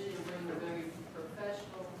 with the vision of bringing a very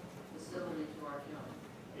professional facility to our county.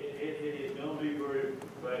 It is gonna be very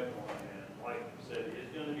professional, and like I said,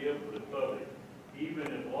 it's gonna be up for the public.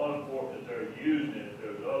 Even if law enforcement are using it,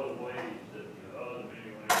 there's other ways that, other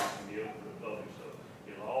video ways can be up for the public, so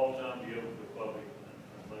it'll all the time be up for the public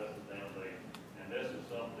unless it's down there. And this is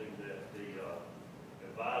something that the,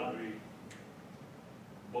 advisory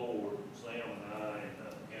board, Sam and I, and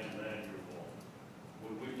the county manager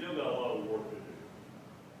will, we still got a lot of work to do.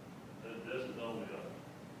 This is only a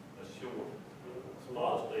short,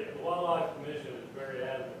 small step. The Wildlife Commission is very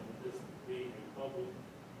adamant that this be a public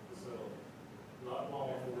facility, not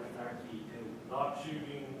law enforcement, not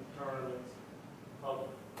shooting tournaments,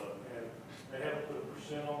 public. And they haven't put a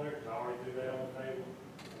percent on there, because I already threw that on the table.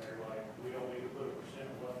 And they're like, we don't need to put a percent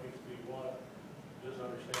of what needs to be what, just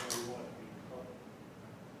understand we want it to be public.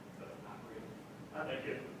 Thank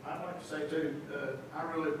you. I'd like to say too, I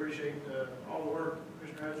really appreciate all the work,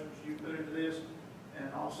 Mr. Hutchins, you put into this,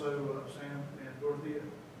 and also Sam and Dorothea.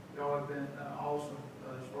 Y'all have been awesome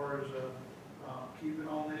as far as keeping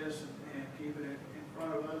on this and keeping it in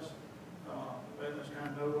front of us, letting us kind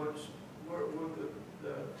of know what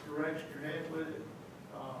the direction you're headed with it,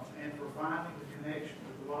 and for finding the connection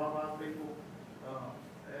with the wildlife people.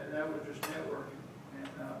 That was just networking, and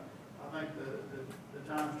I think the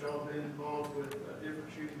times y'all have been involved with different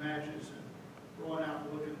shooting matches and going out and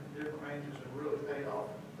looking at different ranges and really paid off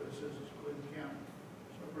for the citizens of Cleveland County.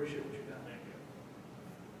 So I appreciate what you've done. Thank you.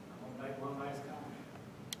 I'm gonna make one last comment.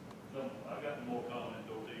 I got more comments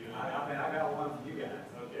over to you. I mean, I got one for you guys.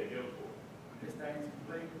 Okay, go for it. When this thing's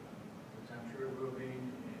complete, which I'm sure it will be in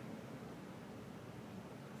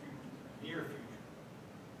near future,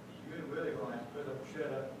 you're really gonna have to put up or shut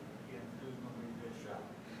up again, who's gonna be the best shot.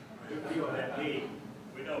 Who'll be on that big?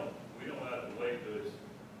 We don't have to wait till it's.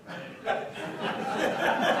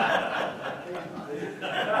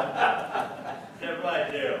 That's right,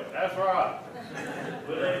 Dale. That's right.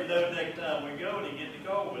 We'll let him know next time we go and he get the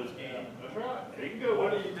call with us again. That's right. He can go.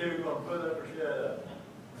 What do you do, gonna put up or shut up?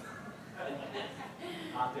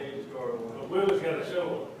 I'll tell you the story. But Will's got to show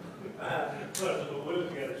up. But Will's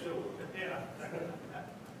got to show up. Yeah.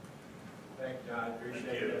 Thank you, John,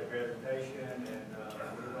 appreciate that presentation, and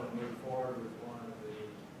we're going to move forward with one of the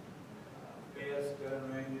best gun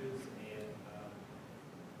ranges in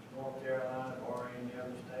North Carolina or any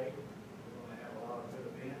other state. We're going to have a lot of good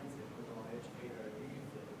events, and we're going to educate our youth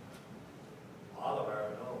and all of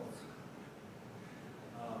our adults.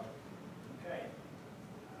 Okay.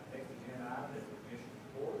 Next agenda item is the commission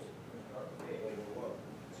reports. We'll start with Ed.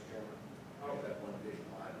 Mr. Chairman, Oh, I've got one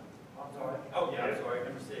additional item. I'm sorry. Oh, yeah, I'm sorry,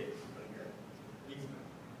 number 6.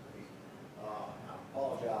 I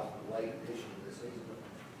apologize for the late addition to this easement.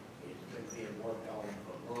 It's been being worked on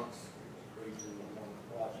for months. It was agreed to on one of the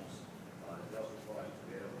projects, industrial project to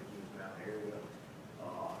be able to use Mountain area.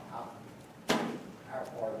 Our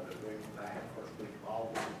part of the agreement back in the first week of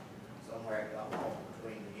August, somewhere it got lost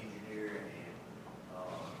between the engineer and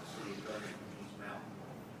the city attorney from East Mountain.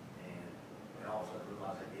 And also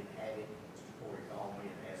realized I didn't have it. Mr. Corey called me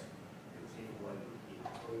and asked if there was any way we could get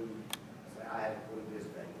it approved. I said, I have approved this,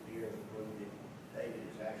 David Pierre approved it. David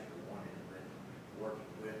is actually the one that has been working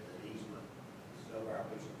with the easement, this is over our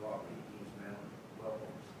piece of property, East Mountain,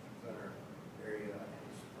 Welcome Center area, and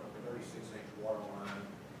it's from a 36-inch water line,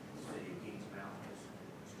 the city of Kings Mountain is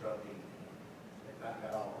constructing. They've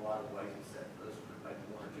got all the right of ways except for this one, maybe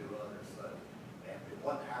one or two others, so, and it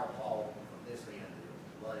wasn't our fault from this end, it was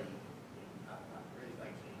delayed. I really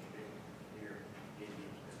think the engineer here did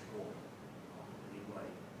get Mr. Gordon.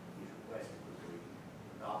 Anyway, he's requested that we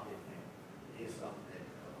adopt it, and it is something that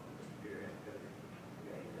Mr. Pierre has to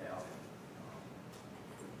get out.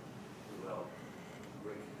 We will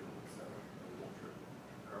agree to do it, so we want your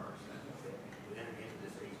concurrence and we enter into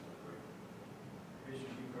this easement agreement.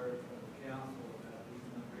 Commissioners, you've heard from the council about the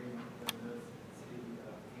easement agreement between us and the city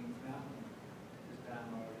of Kings Mountain. This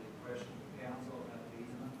time, are there any questions from council about the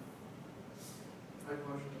easement? Make a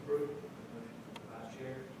motion to approve. Motion from the vice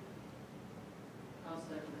chair, I'll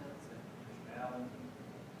second that. Commissioner Allen,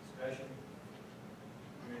 discussion.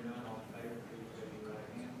 Hearing none, all in favor, please raise your right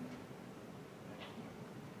hand. Thank you.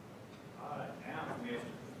 All right, now,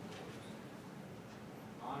 Commissioner.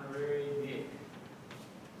 Honorary Nick,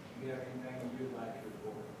 you have anything you'd like to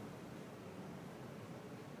report?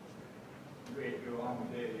 You ready to go on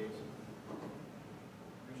with that, is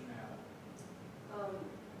Commissioner Allen?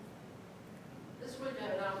 This week I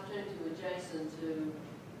had an opportunity with Jason to,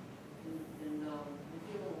 and if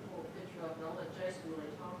you want to pull a picture up, and I'll let Jason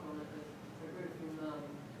really talk on it, but a group from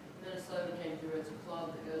Minnesota came through. It's a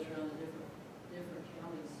club that goes around the different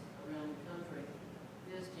counties around the country,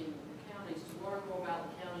 visiting the counties to learn more about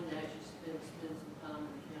the county and actually spend some time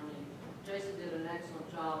in the county. Jason did an excellent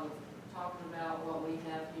job of talking about what we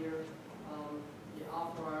have here,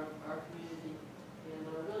 offer our community. And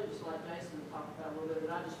I really just like Jason to talk about a little bit,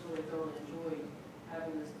 but I just really thoroughly enjoyed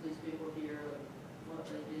having these people here, what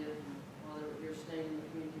they did, and while they were here staying in the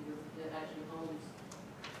community with actually homes.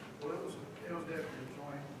 Well, it was definitely a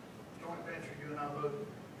joint venture. You and I both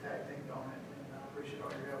tag teamed on it, and I appreciate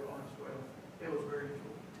all your help on it as well. It was very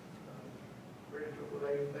enjoyable. Very enjoyable.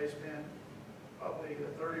 They spent probably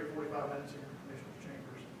 30 or 45 minutes in your commissioner's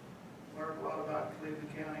chambers. Learned a lot about Cleveland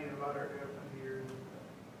County and about our government here.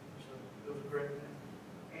 So it was a great thing.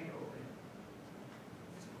 Annual thing.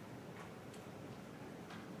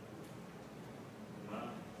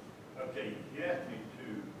 Okay, you asked me to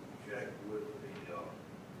check with the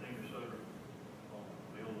senior center on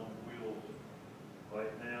Meals on Wheels.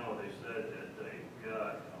 Right now, they said that they've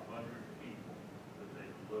got 100 people that they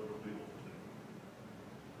deliver meals to.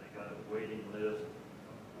 They got a waiting list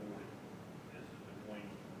of 40. This is between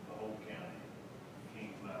the whole county,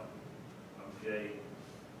 Kings Mountain. Okay,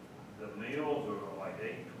 the meals are like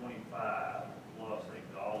 $8.25 plus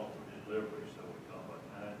 $8 for delivery, so we come about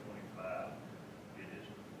 $9.25. It is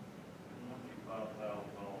 $25,000 a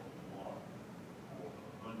month for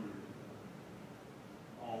 100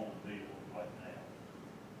 home meals right now.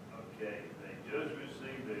 Okay, they just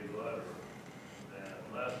received a letter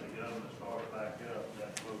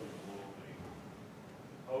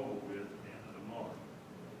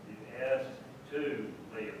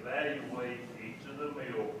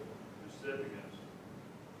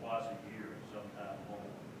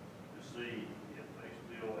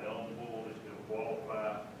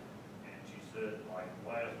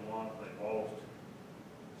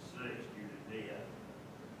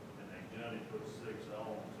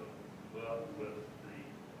with the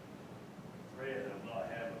threat of not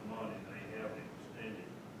having money, they have extended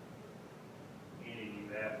any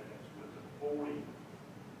new applicants. With the 40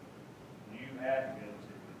 new applicants,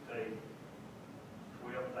 it would take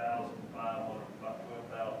 $12,000 a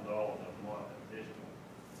month additional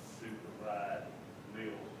to provide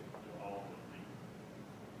meals to all the people.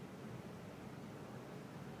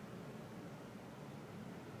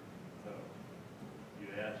 So, you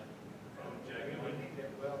asked, check in with me.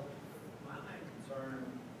 Well, my main concern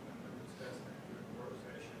when we were discussing it during the work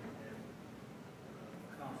session and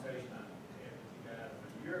conversation I had with you guys a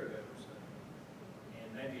year ago or so,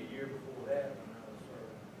 and maybe a year before that, when I was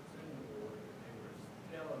serving on the board, they were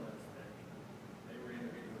telling us that they were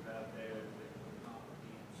individuals out there that were not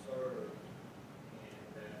being served, and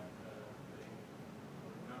that the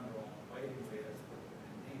number on the waiting list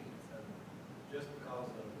and needed. So just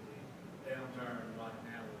because of the downturn right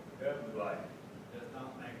now with the government, Right. does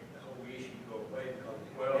not make the whole issue go away because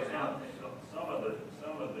it's Well, been out there. some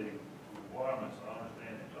of the requirements, I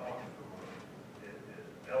understand they're talking for, is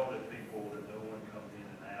elderly people that no one comes in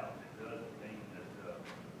and out. It doesn't mean that,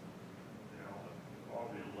 they're on the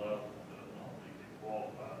poverty level, doesn't mean they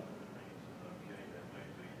qualify. It means, okay, that may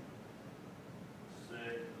be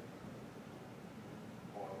sick,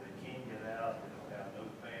 or if they can't get out, they don't have no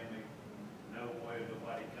family, no way,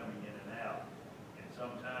 nobody coming in and out. And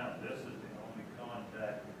sometimes this is the only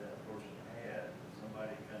contact that that person had,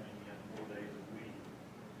 somebody coming in 4 days a week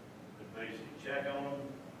to basically check on them,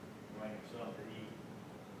 bring them something to eat.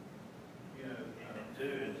 You know, And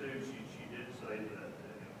two, she did say that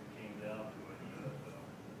if it came down to it,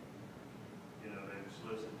 they would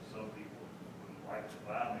solicit some people who would like to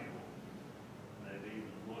buy meals. And they've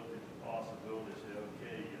even looked at the possibility, say,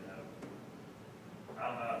 okay,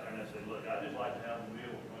 I'm out there and I say, look, I just like to have a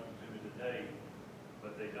meal run to me today,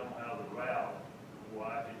 but they don't have the route, well,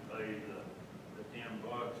 I could pay the $10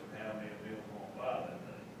 and have me a meal on by that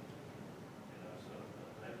day. So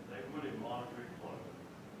they really monitor it closely.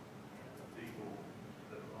 The people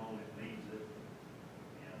that own it needs it,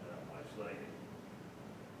 and like I say,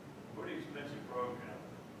 pretty expensive program.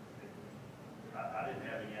 I didn't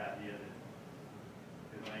have any idea that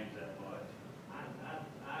it rains that much. I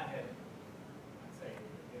had, I'd say,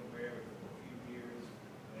 been aware of it for a few years,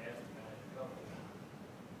 and asked about it a couple of times.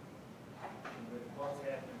 And with what's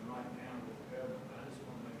happening right now with the government, I just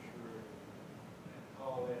want to make sure that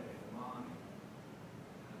Paulette and Lonnie,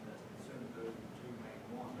 and that's considered those two main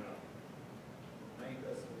ones, make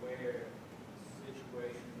us aware the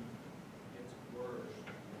situation gets worse.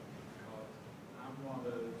 Because I'm one of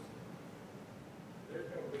those, there's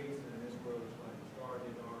no reason in this world, it's like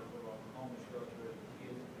started article on home structure of the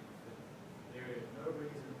kids. There is no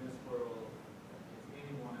reason in this world that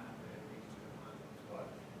anyone out there needs to find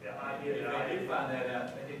this. Yeah, I did find that out,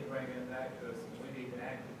 they need to bring it back to us, and we need to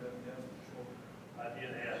act if nothing else for sure. I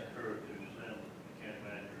did ask her to send the county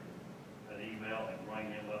manager an email and bring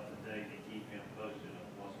him up to date and keep him posted on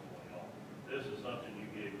what's going on. This is something you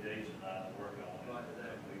gave Jason and I to work on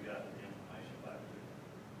today. We got the information back to you.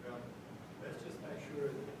 Well, let's just make sure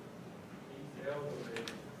that these elderly,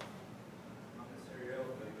 not necessarily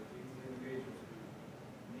elderly, but these individuals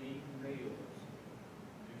who need meals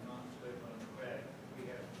do not slip on the crack. We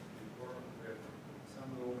have to work with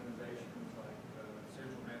some of the organizations like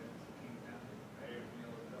Central Methodist King County, prepares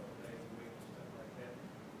meals a couple of days a week and stuff like that.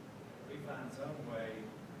 We find some way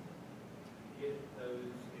to get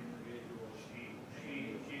those individuals. She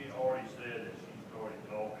already said that she started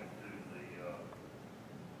talking to the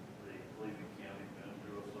Cleveland County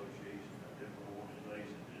Minister Association and different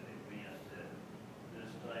organizations in the event that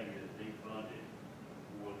this thing is defunded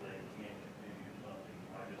or they can't continue something.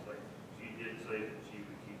 Like I say, she did say that she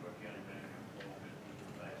would keep our county manager informed and keep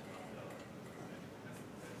the facts on top.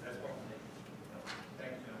 That's what we need.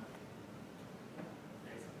 Thank you, John.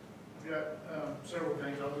 Jason. I've got several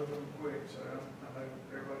things, I'll do them quick, so I know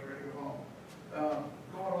everybody's ready to go home.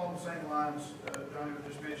 Going along the same lines, Johnny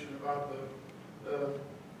just mentioned about the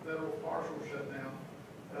federal partial shutdown.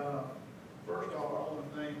 First off, I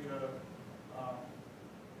want to thank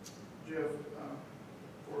Jeff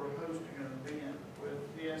for hosting an event with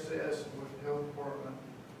DSS and with the health department,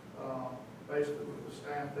 basically with the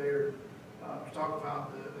staff there, to talk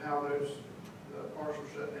about how the partial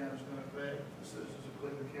shutdown is going to affect the citizens of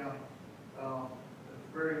Cleveland County. It's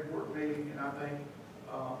a very important meeting, and I think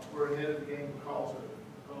we're ahead of the game because of it,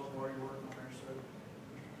 because of where you're working on there. So,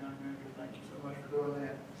 Mr. County Manager, thank you so much for doing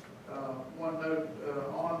that. One note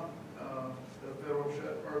on the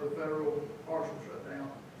federal partial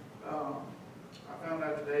shutdown. I found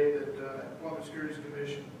out today that Employment Securities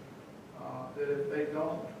Commission that if they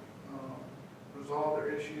don't resolve their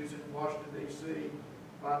issues in Washington DC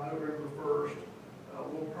by November 1st,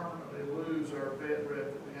 we'll permanently lose our vet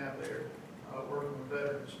rep that we have there, working with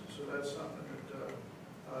veterans. So that's something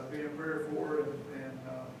that, be in prayer for, and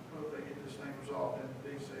hope they get this thing resolved in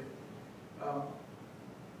DC.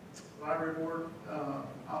 Library Board,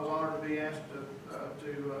 I was honored to be asked to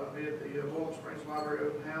be at the Boiling Springs Library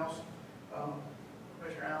Open House.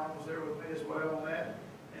 Commissioner Allen was there with me as well on that,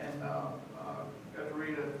 and got to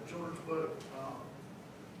read a children's book.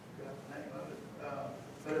 Got the name of it.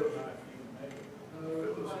 But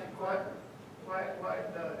it was quite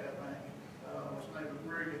done, I think. It's made a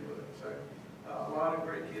very good book. So a lot of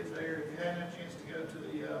great kids there. If you haven't had a chance to go to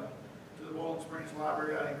the Boiling Springs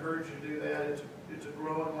Library, I encourage you to do that. It's a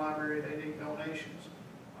growing library. They need donations.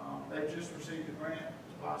 They just received a grant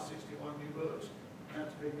to buy 61 new books.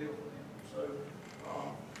 That's a big deal for them. So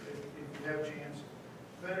if you have a chance.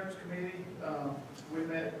 Veterans Committee, we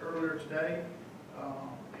met earlier today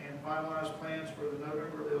and finalized plans for the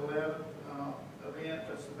November the 11th event.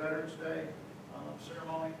 That's the Veterans Day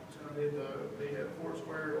ceremony. It's going to be at Fort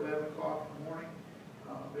Square at 11 o'clock in the morning.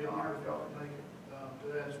 Be honored if y'all can make it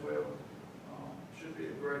to that as well. Should be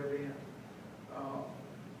a great event.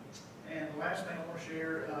 And the last thing I want to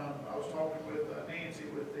share, I was talking with Nancy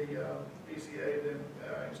with the ECA, the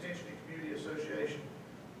Extension and Community Association.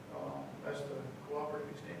 That's the cooperative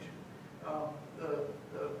extension.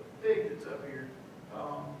 The pig that's up here,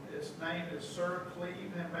 its name is Sir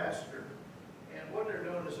Cleve Ambassador. And what they're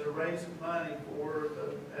doing is they're raising money for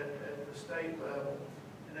at the state level.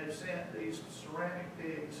 And they've sent these ceramic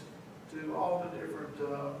pigs to all the different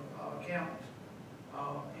counties.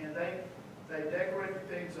 And they decorate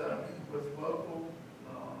the pigs up with local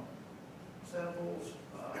symbols,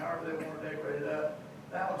 however they want to decorate it up.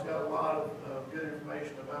 That one's got a lot of good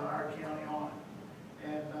information about our county on it.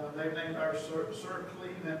 And they've named our Sir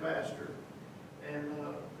Cleve Ambassador. And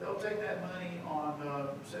they'll take that money on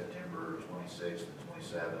September 26th and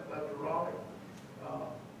 27th up to Raleigh.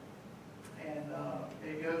 And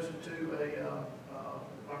it goes into a, if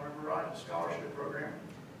I remember right, a scholarship program.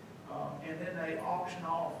 And then they auction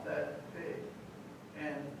off that pig.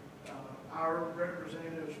 And our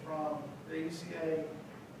representatives from the ECA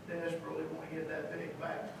desperately want to get that pig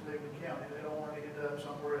back to Cleveland County. They don't want to get it up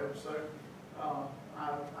somewhere else. So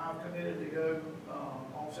I'm committed to go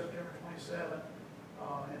on September 27th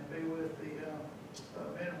and be with the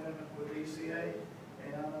men and women with the ECA.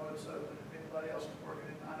 And I know it's open if anybody else is working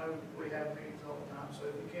it. I know we have meetings all the time, so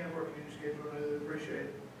if you can work in your schedule, I really appreciate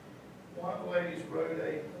it. One of the ladies wrote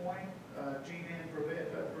a poem, Jean-Anne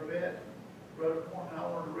Brevet wrote a poem, and I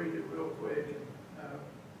wanted to read it real quick, and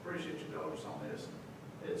appreciate your notice on this.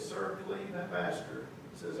 It's Sir Cleve Ambassador.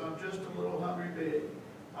 It says, I'm just a little hungry pig.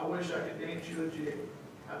 I wish I could dance you a jig.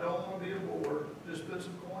 I don't want to be a bore. Just put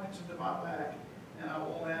some coins into my pack, and I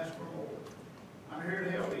won't ask for more. I'm here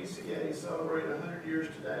to help ECA celebrate 100 years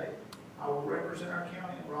today. I will represent our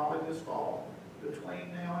county in Raleigh this fall.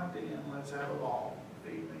 Between now and then, let's have a ball.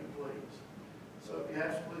 Feed me, please. So if you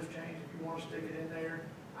have some loose change, if you want to stick it in there,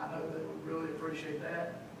 I know they would really appreciate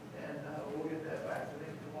that. And we'll get that back to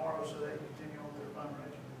them tomorrow so they can continue on their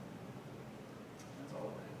fundraising. That's all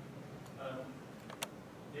I have.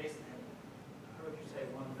 Jason, I heard you say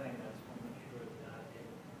one thing I just want to make sure that I did.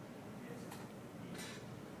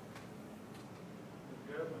 The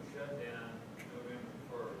government shut down November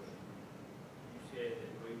 1st. You said that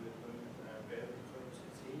we would move our veteran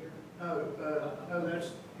services here? No,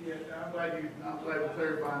 that's, yeah, I'm glad you're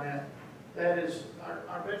clarifying that. That is,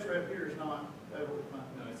 our vets rep here is not federal money.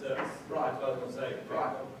 No, it's us. Right. That's what I was going to say.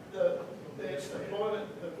 Right. It's the Employment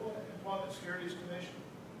Securities Commission.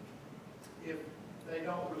 If they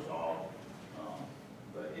don't resolve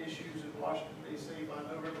the issues in Washington DC by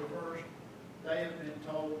November 1st, they have been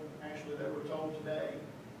told, actually they were told today,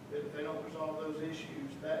 that if they don't resolve those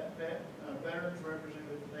issues, that veterans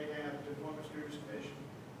representative that they have at the Employment Securities Commission,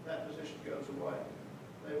 that position goes away.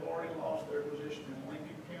 They've already lost their position in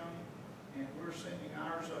Lincoln County, and we're sending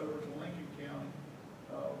ours over to Lincoln County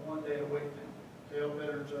one day a week now to help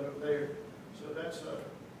veterans over there. So that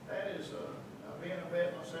is being a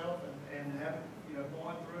vet myself and having,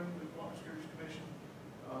 going through the Employment Securities Commission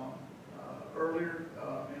earlier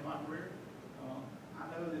in my career. I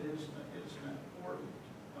know that it's an important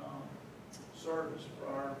service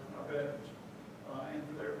for our veterans and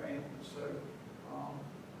for their families. So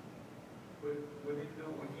we need to do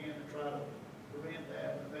what we can to try to prevent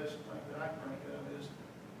that. The best thing that I can think of is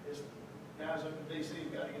guys up in DC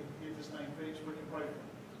got to get this thing fixed. We can pray for them.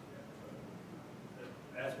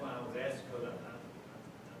 That's why I was asking, because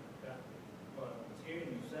what I was hearing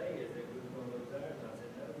you say is that we were going to lose ours. I said,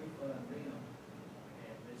 no, we fund them.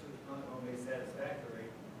 And this was not going to be satisfactory.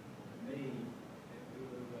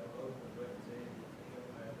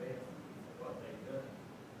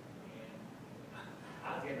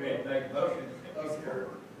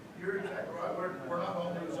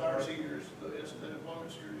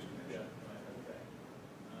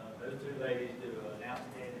 two ladies do an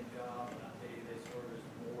outstanding job, and I tell you, they service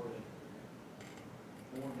more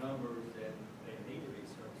numbers than they need to be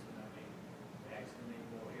servicing. I mean, they actually need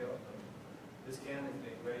more help. But this county's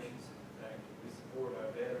been gracious in the fact that we support our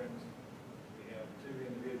veterans. We have two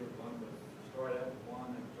individuals, one was started out with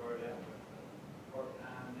one and started out with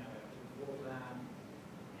part-time, now we have two full-time.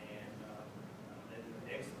 And they do an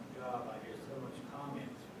excellent job. I hear so much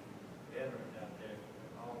comments from veterans out there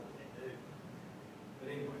for all that they do. But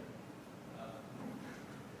anyway,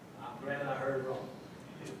 I'm glad I heard wrong.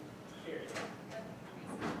 Carry on.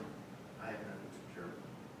 I have none, Mr. Chairman.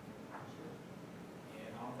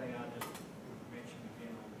 And one thing I just mention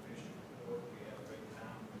again on the commission report, we had a great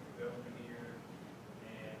time with the governor here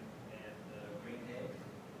and Green Egg.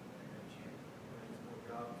 Doing some more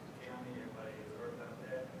jobs in the county, everybody has heard about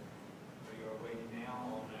that. We are waiting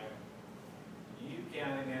now on our new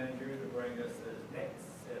county manager to bring us the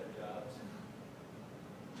next set of jobs.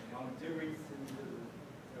 And only 2 weeks into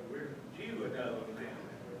so we're due another one now.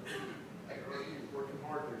 Working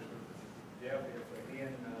hard there, sir. Yeah, if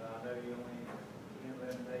again, I know you only 10,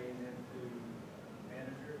 11 days into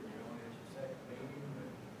manager, you're only at your second meeting,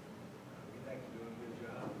 but we think you're doing a good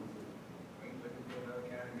job. We ain't looking for another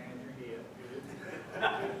county manager yet. Good.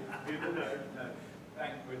 Good to know. No,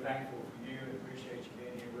 we're thankful for you and appreciate you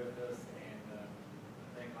being here with us, and I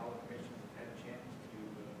think all the commissioners have had a chance to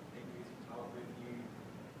meet with you, talk with you,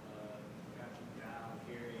 got you down,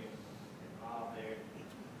 Gary, and Bob there.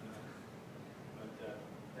 But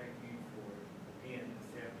thank you for being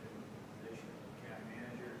accepting the position of county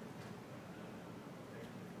manager. Thank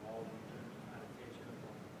you for all you do to try to catch up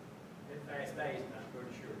on. It's fast paced, I'm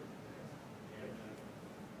pretty sure. And,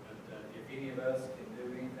 but if any of us can do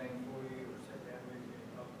anything for you or sit down with you and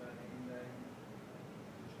talk about anything,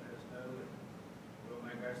 just let us know and we'll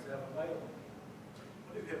make ourselves available.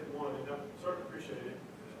 I do have one, and I certainly appreciate it.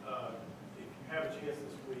 If you have a chance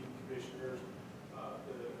this week, commissioners,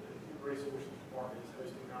 the Human Resources Department is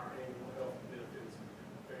hosting our annual health and benefits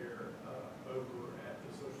fair over at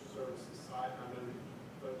the Social Services site. I know that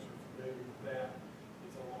folks are familiar with that.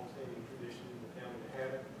 It's a long-standing tradition in the county to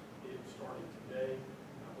have it. It started today.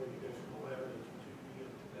 I believe it goes from 11 to 2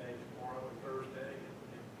 p.m. today, tomorrow, and Thursday. And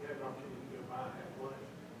if you have an opportunity to go by and have lunch,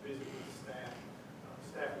 visit with the staff.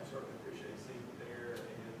 Staff would certainly appreciate seeing you there.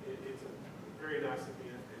 And it's a very nice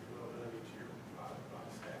event. It's well done each year by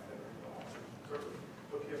the staff that are involved. Certainly,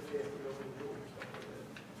 hope you have a chance to go and enjoy yourself with it.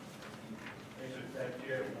 Thank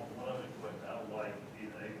you. One other question, I would like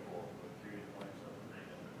either April or Tuesday, something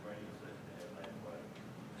in the training session at that way.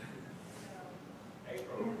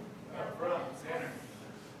 April, up front, center.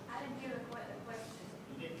 I didn't hear the question.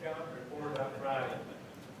 You need to come up and report about Friday.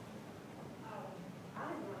 Oh,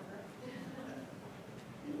 I wonder.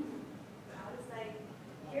 I would say,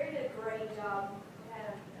 Gary did a great job. We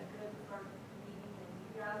had a good first meeting, and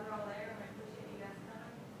you guys were all there, and I appreciate you guys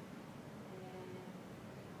coming. And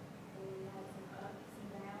we had some ups and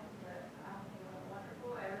downs, but I think it went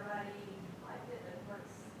wonderful. Everybody liked it. The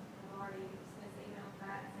clerks have already sent emails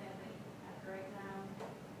back saying they had a great time.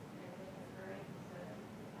 Everything was great, so I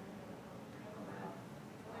think it went well.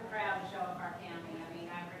 We're proud to show off our county. I mean,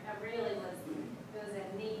 I really was, it was a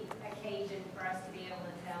neat occasion for us to be able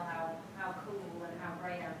to tell how cool and how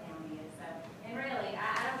great our county is. So, and really,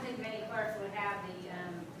 I don't think many clerks would have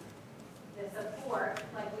the support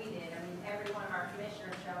like we did. I mean, every one of our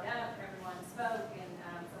commissioners showed up, everyone spoke, and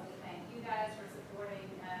so we thank you guys for supporting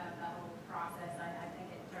the whole process. I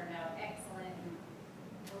think it turned out excellent, and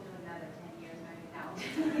we'll do another 10 years, maybe now.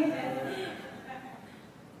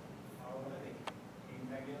 All righty.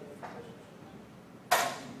 Anything else?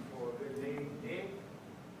 Thank you for a good meeting, Dick.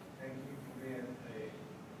 Thank you for being a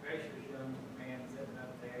gracious young man sitting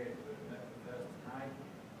up there and putting up with us tonight.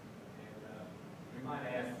 And we might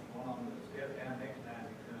ask one of them to step down next time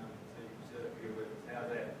you come, so you can sit up here with us.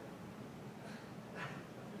 How's that?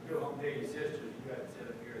 Go home to your sisters, you got to sit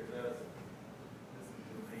up here with us, listen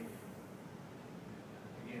to the meeting.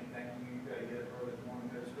 Again, thank you. You got to get up early this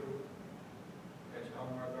morning, go to school. Got your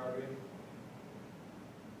homework already?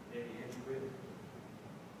 Daddy hit you with it?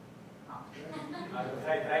 I would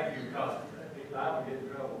say thank you, because if I would get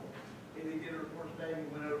in trouble. He did get a report today, he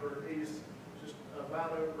went over, he's just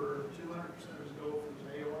about over 200% of his goal for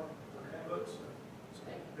his AR books.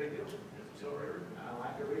 So, big deal. So, I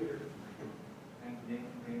like a reader. Thank you, Nick,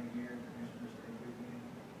 for being here, commissioners, stay with me,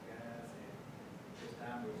 guys, and this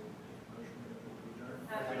time was motion to adjourn.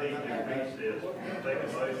 We need to recess, take a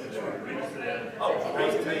motion to recess. Oh,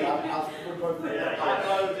 reconvene. Yeah, I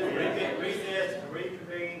close it, recess to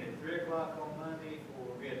reconvene at 3 o'clock on Monday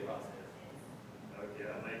for bid process. Okay,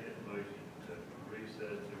 I make that motion to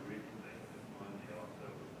recess to reconvene on Monday,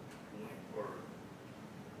 October 1,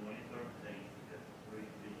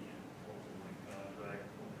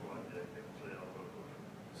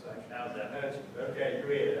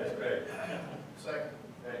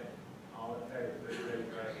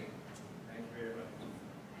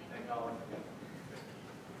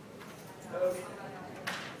 somebody else.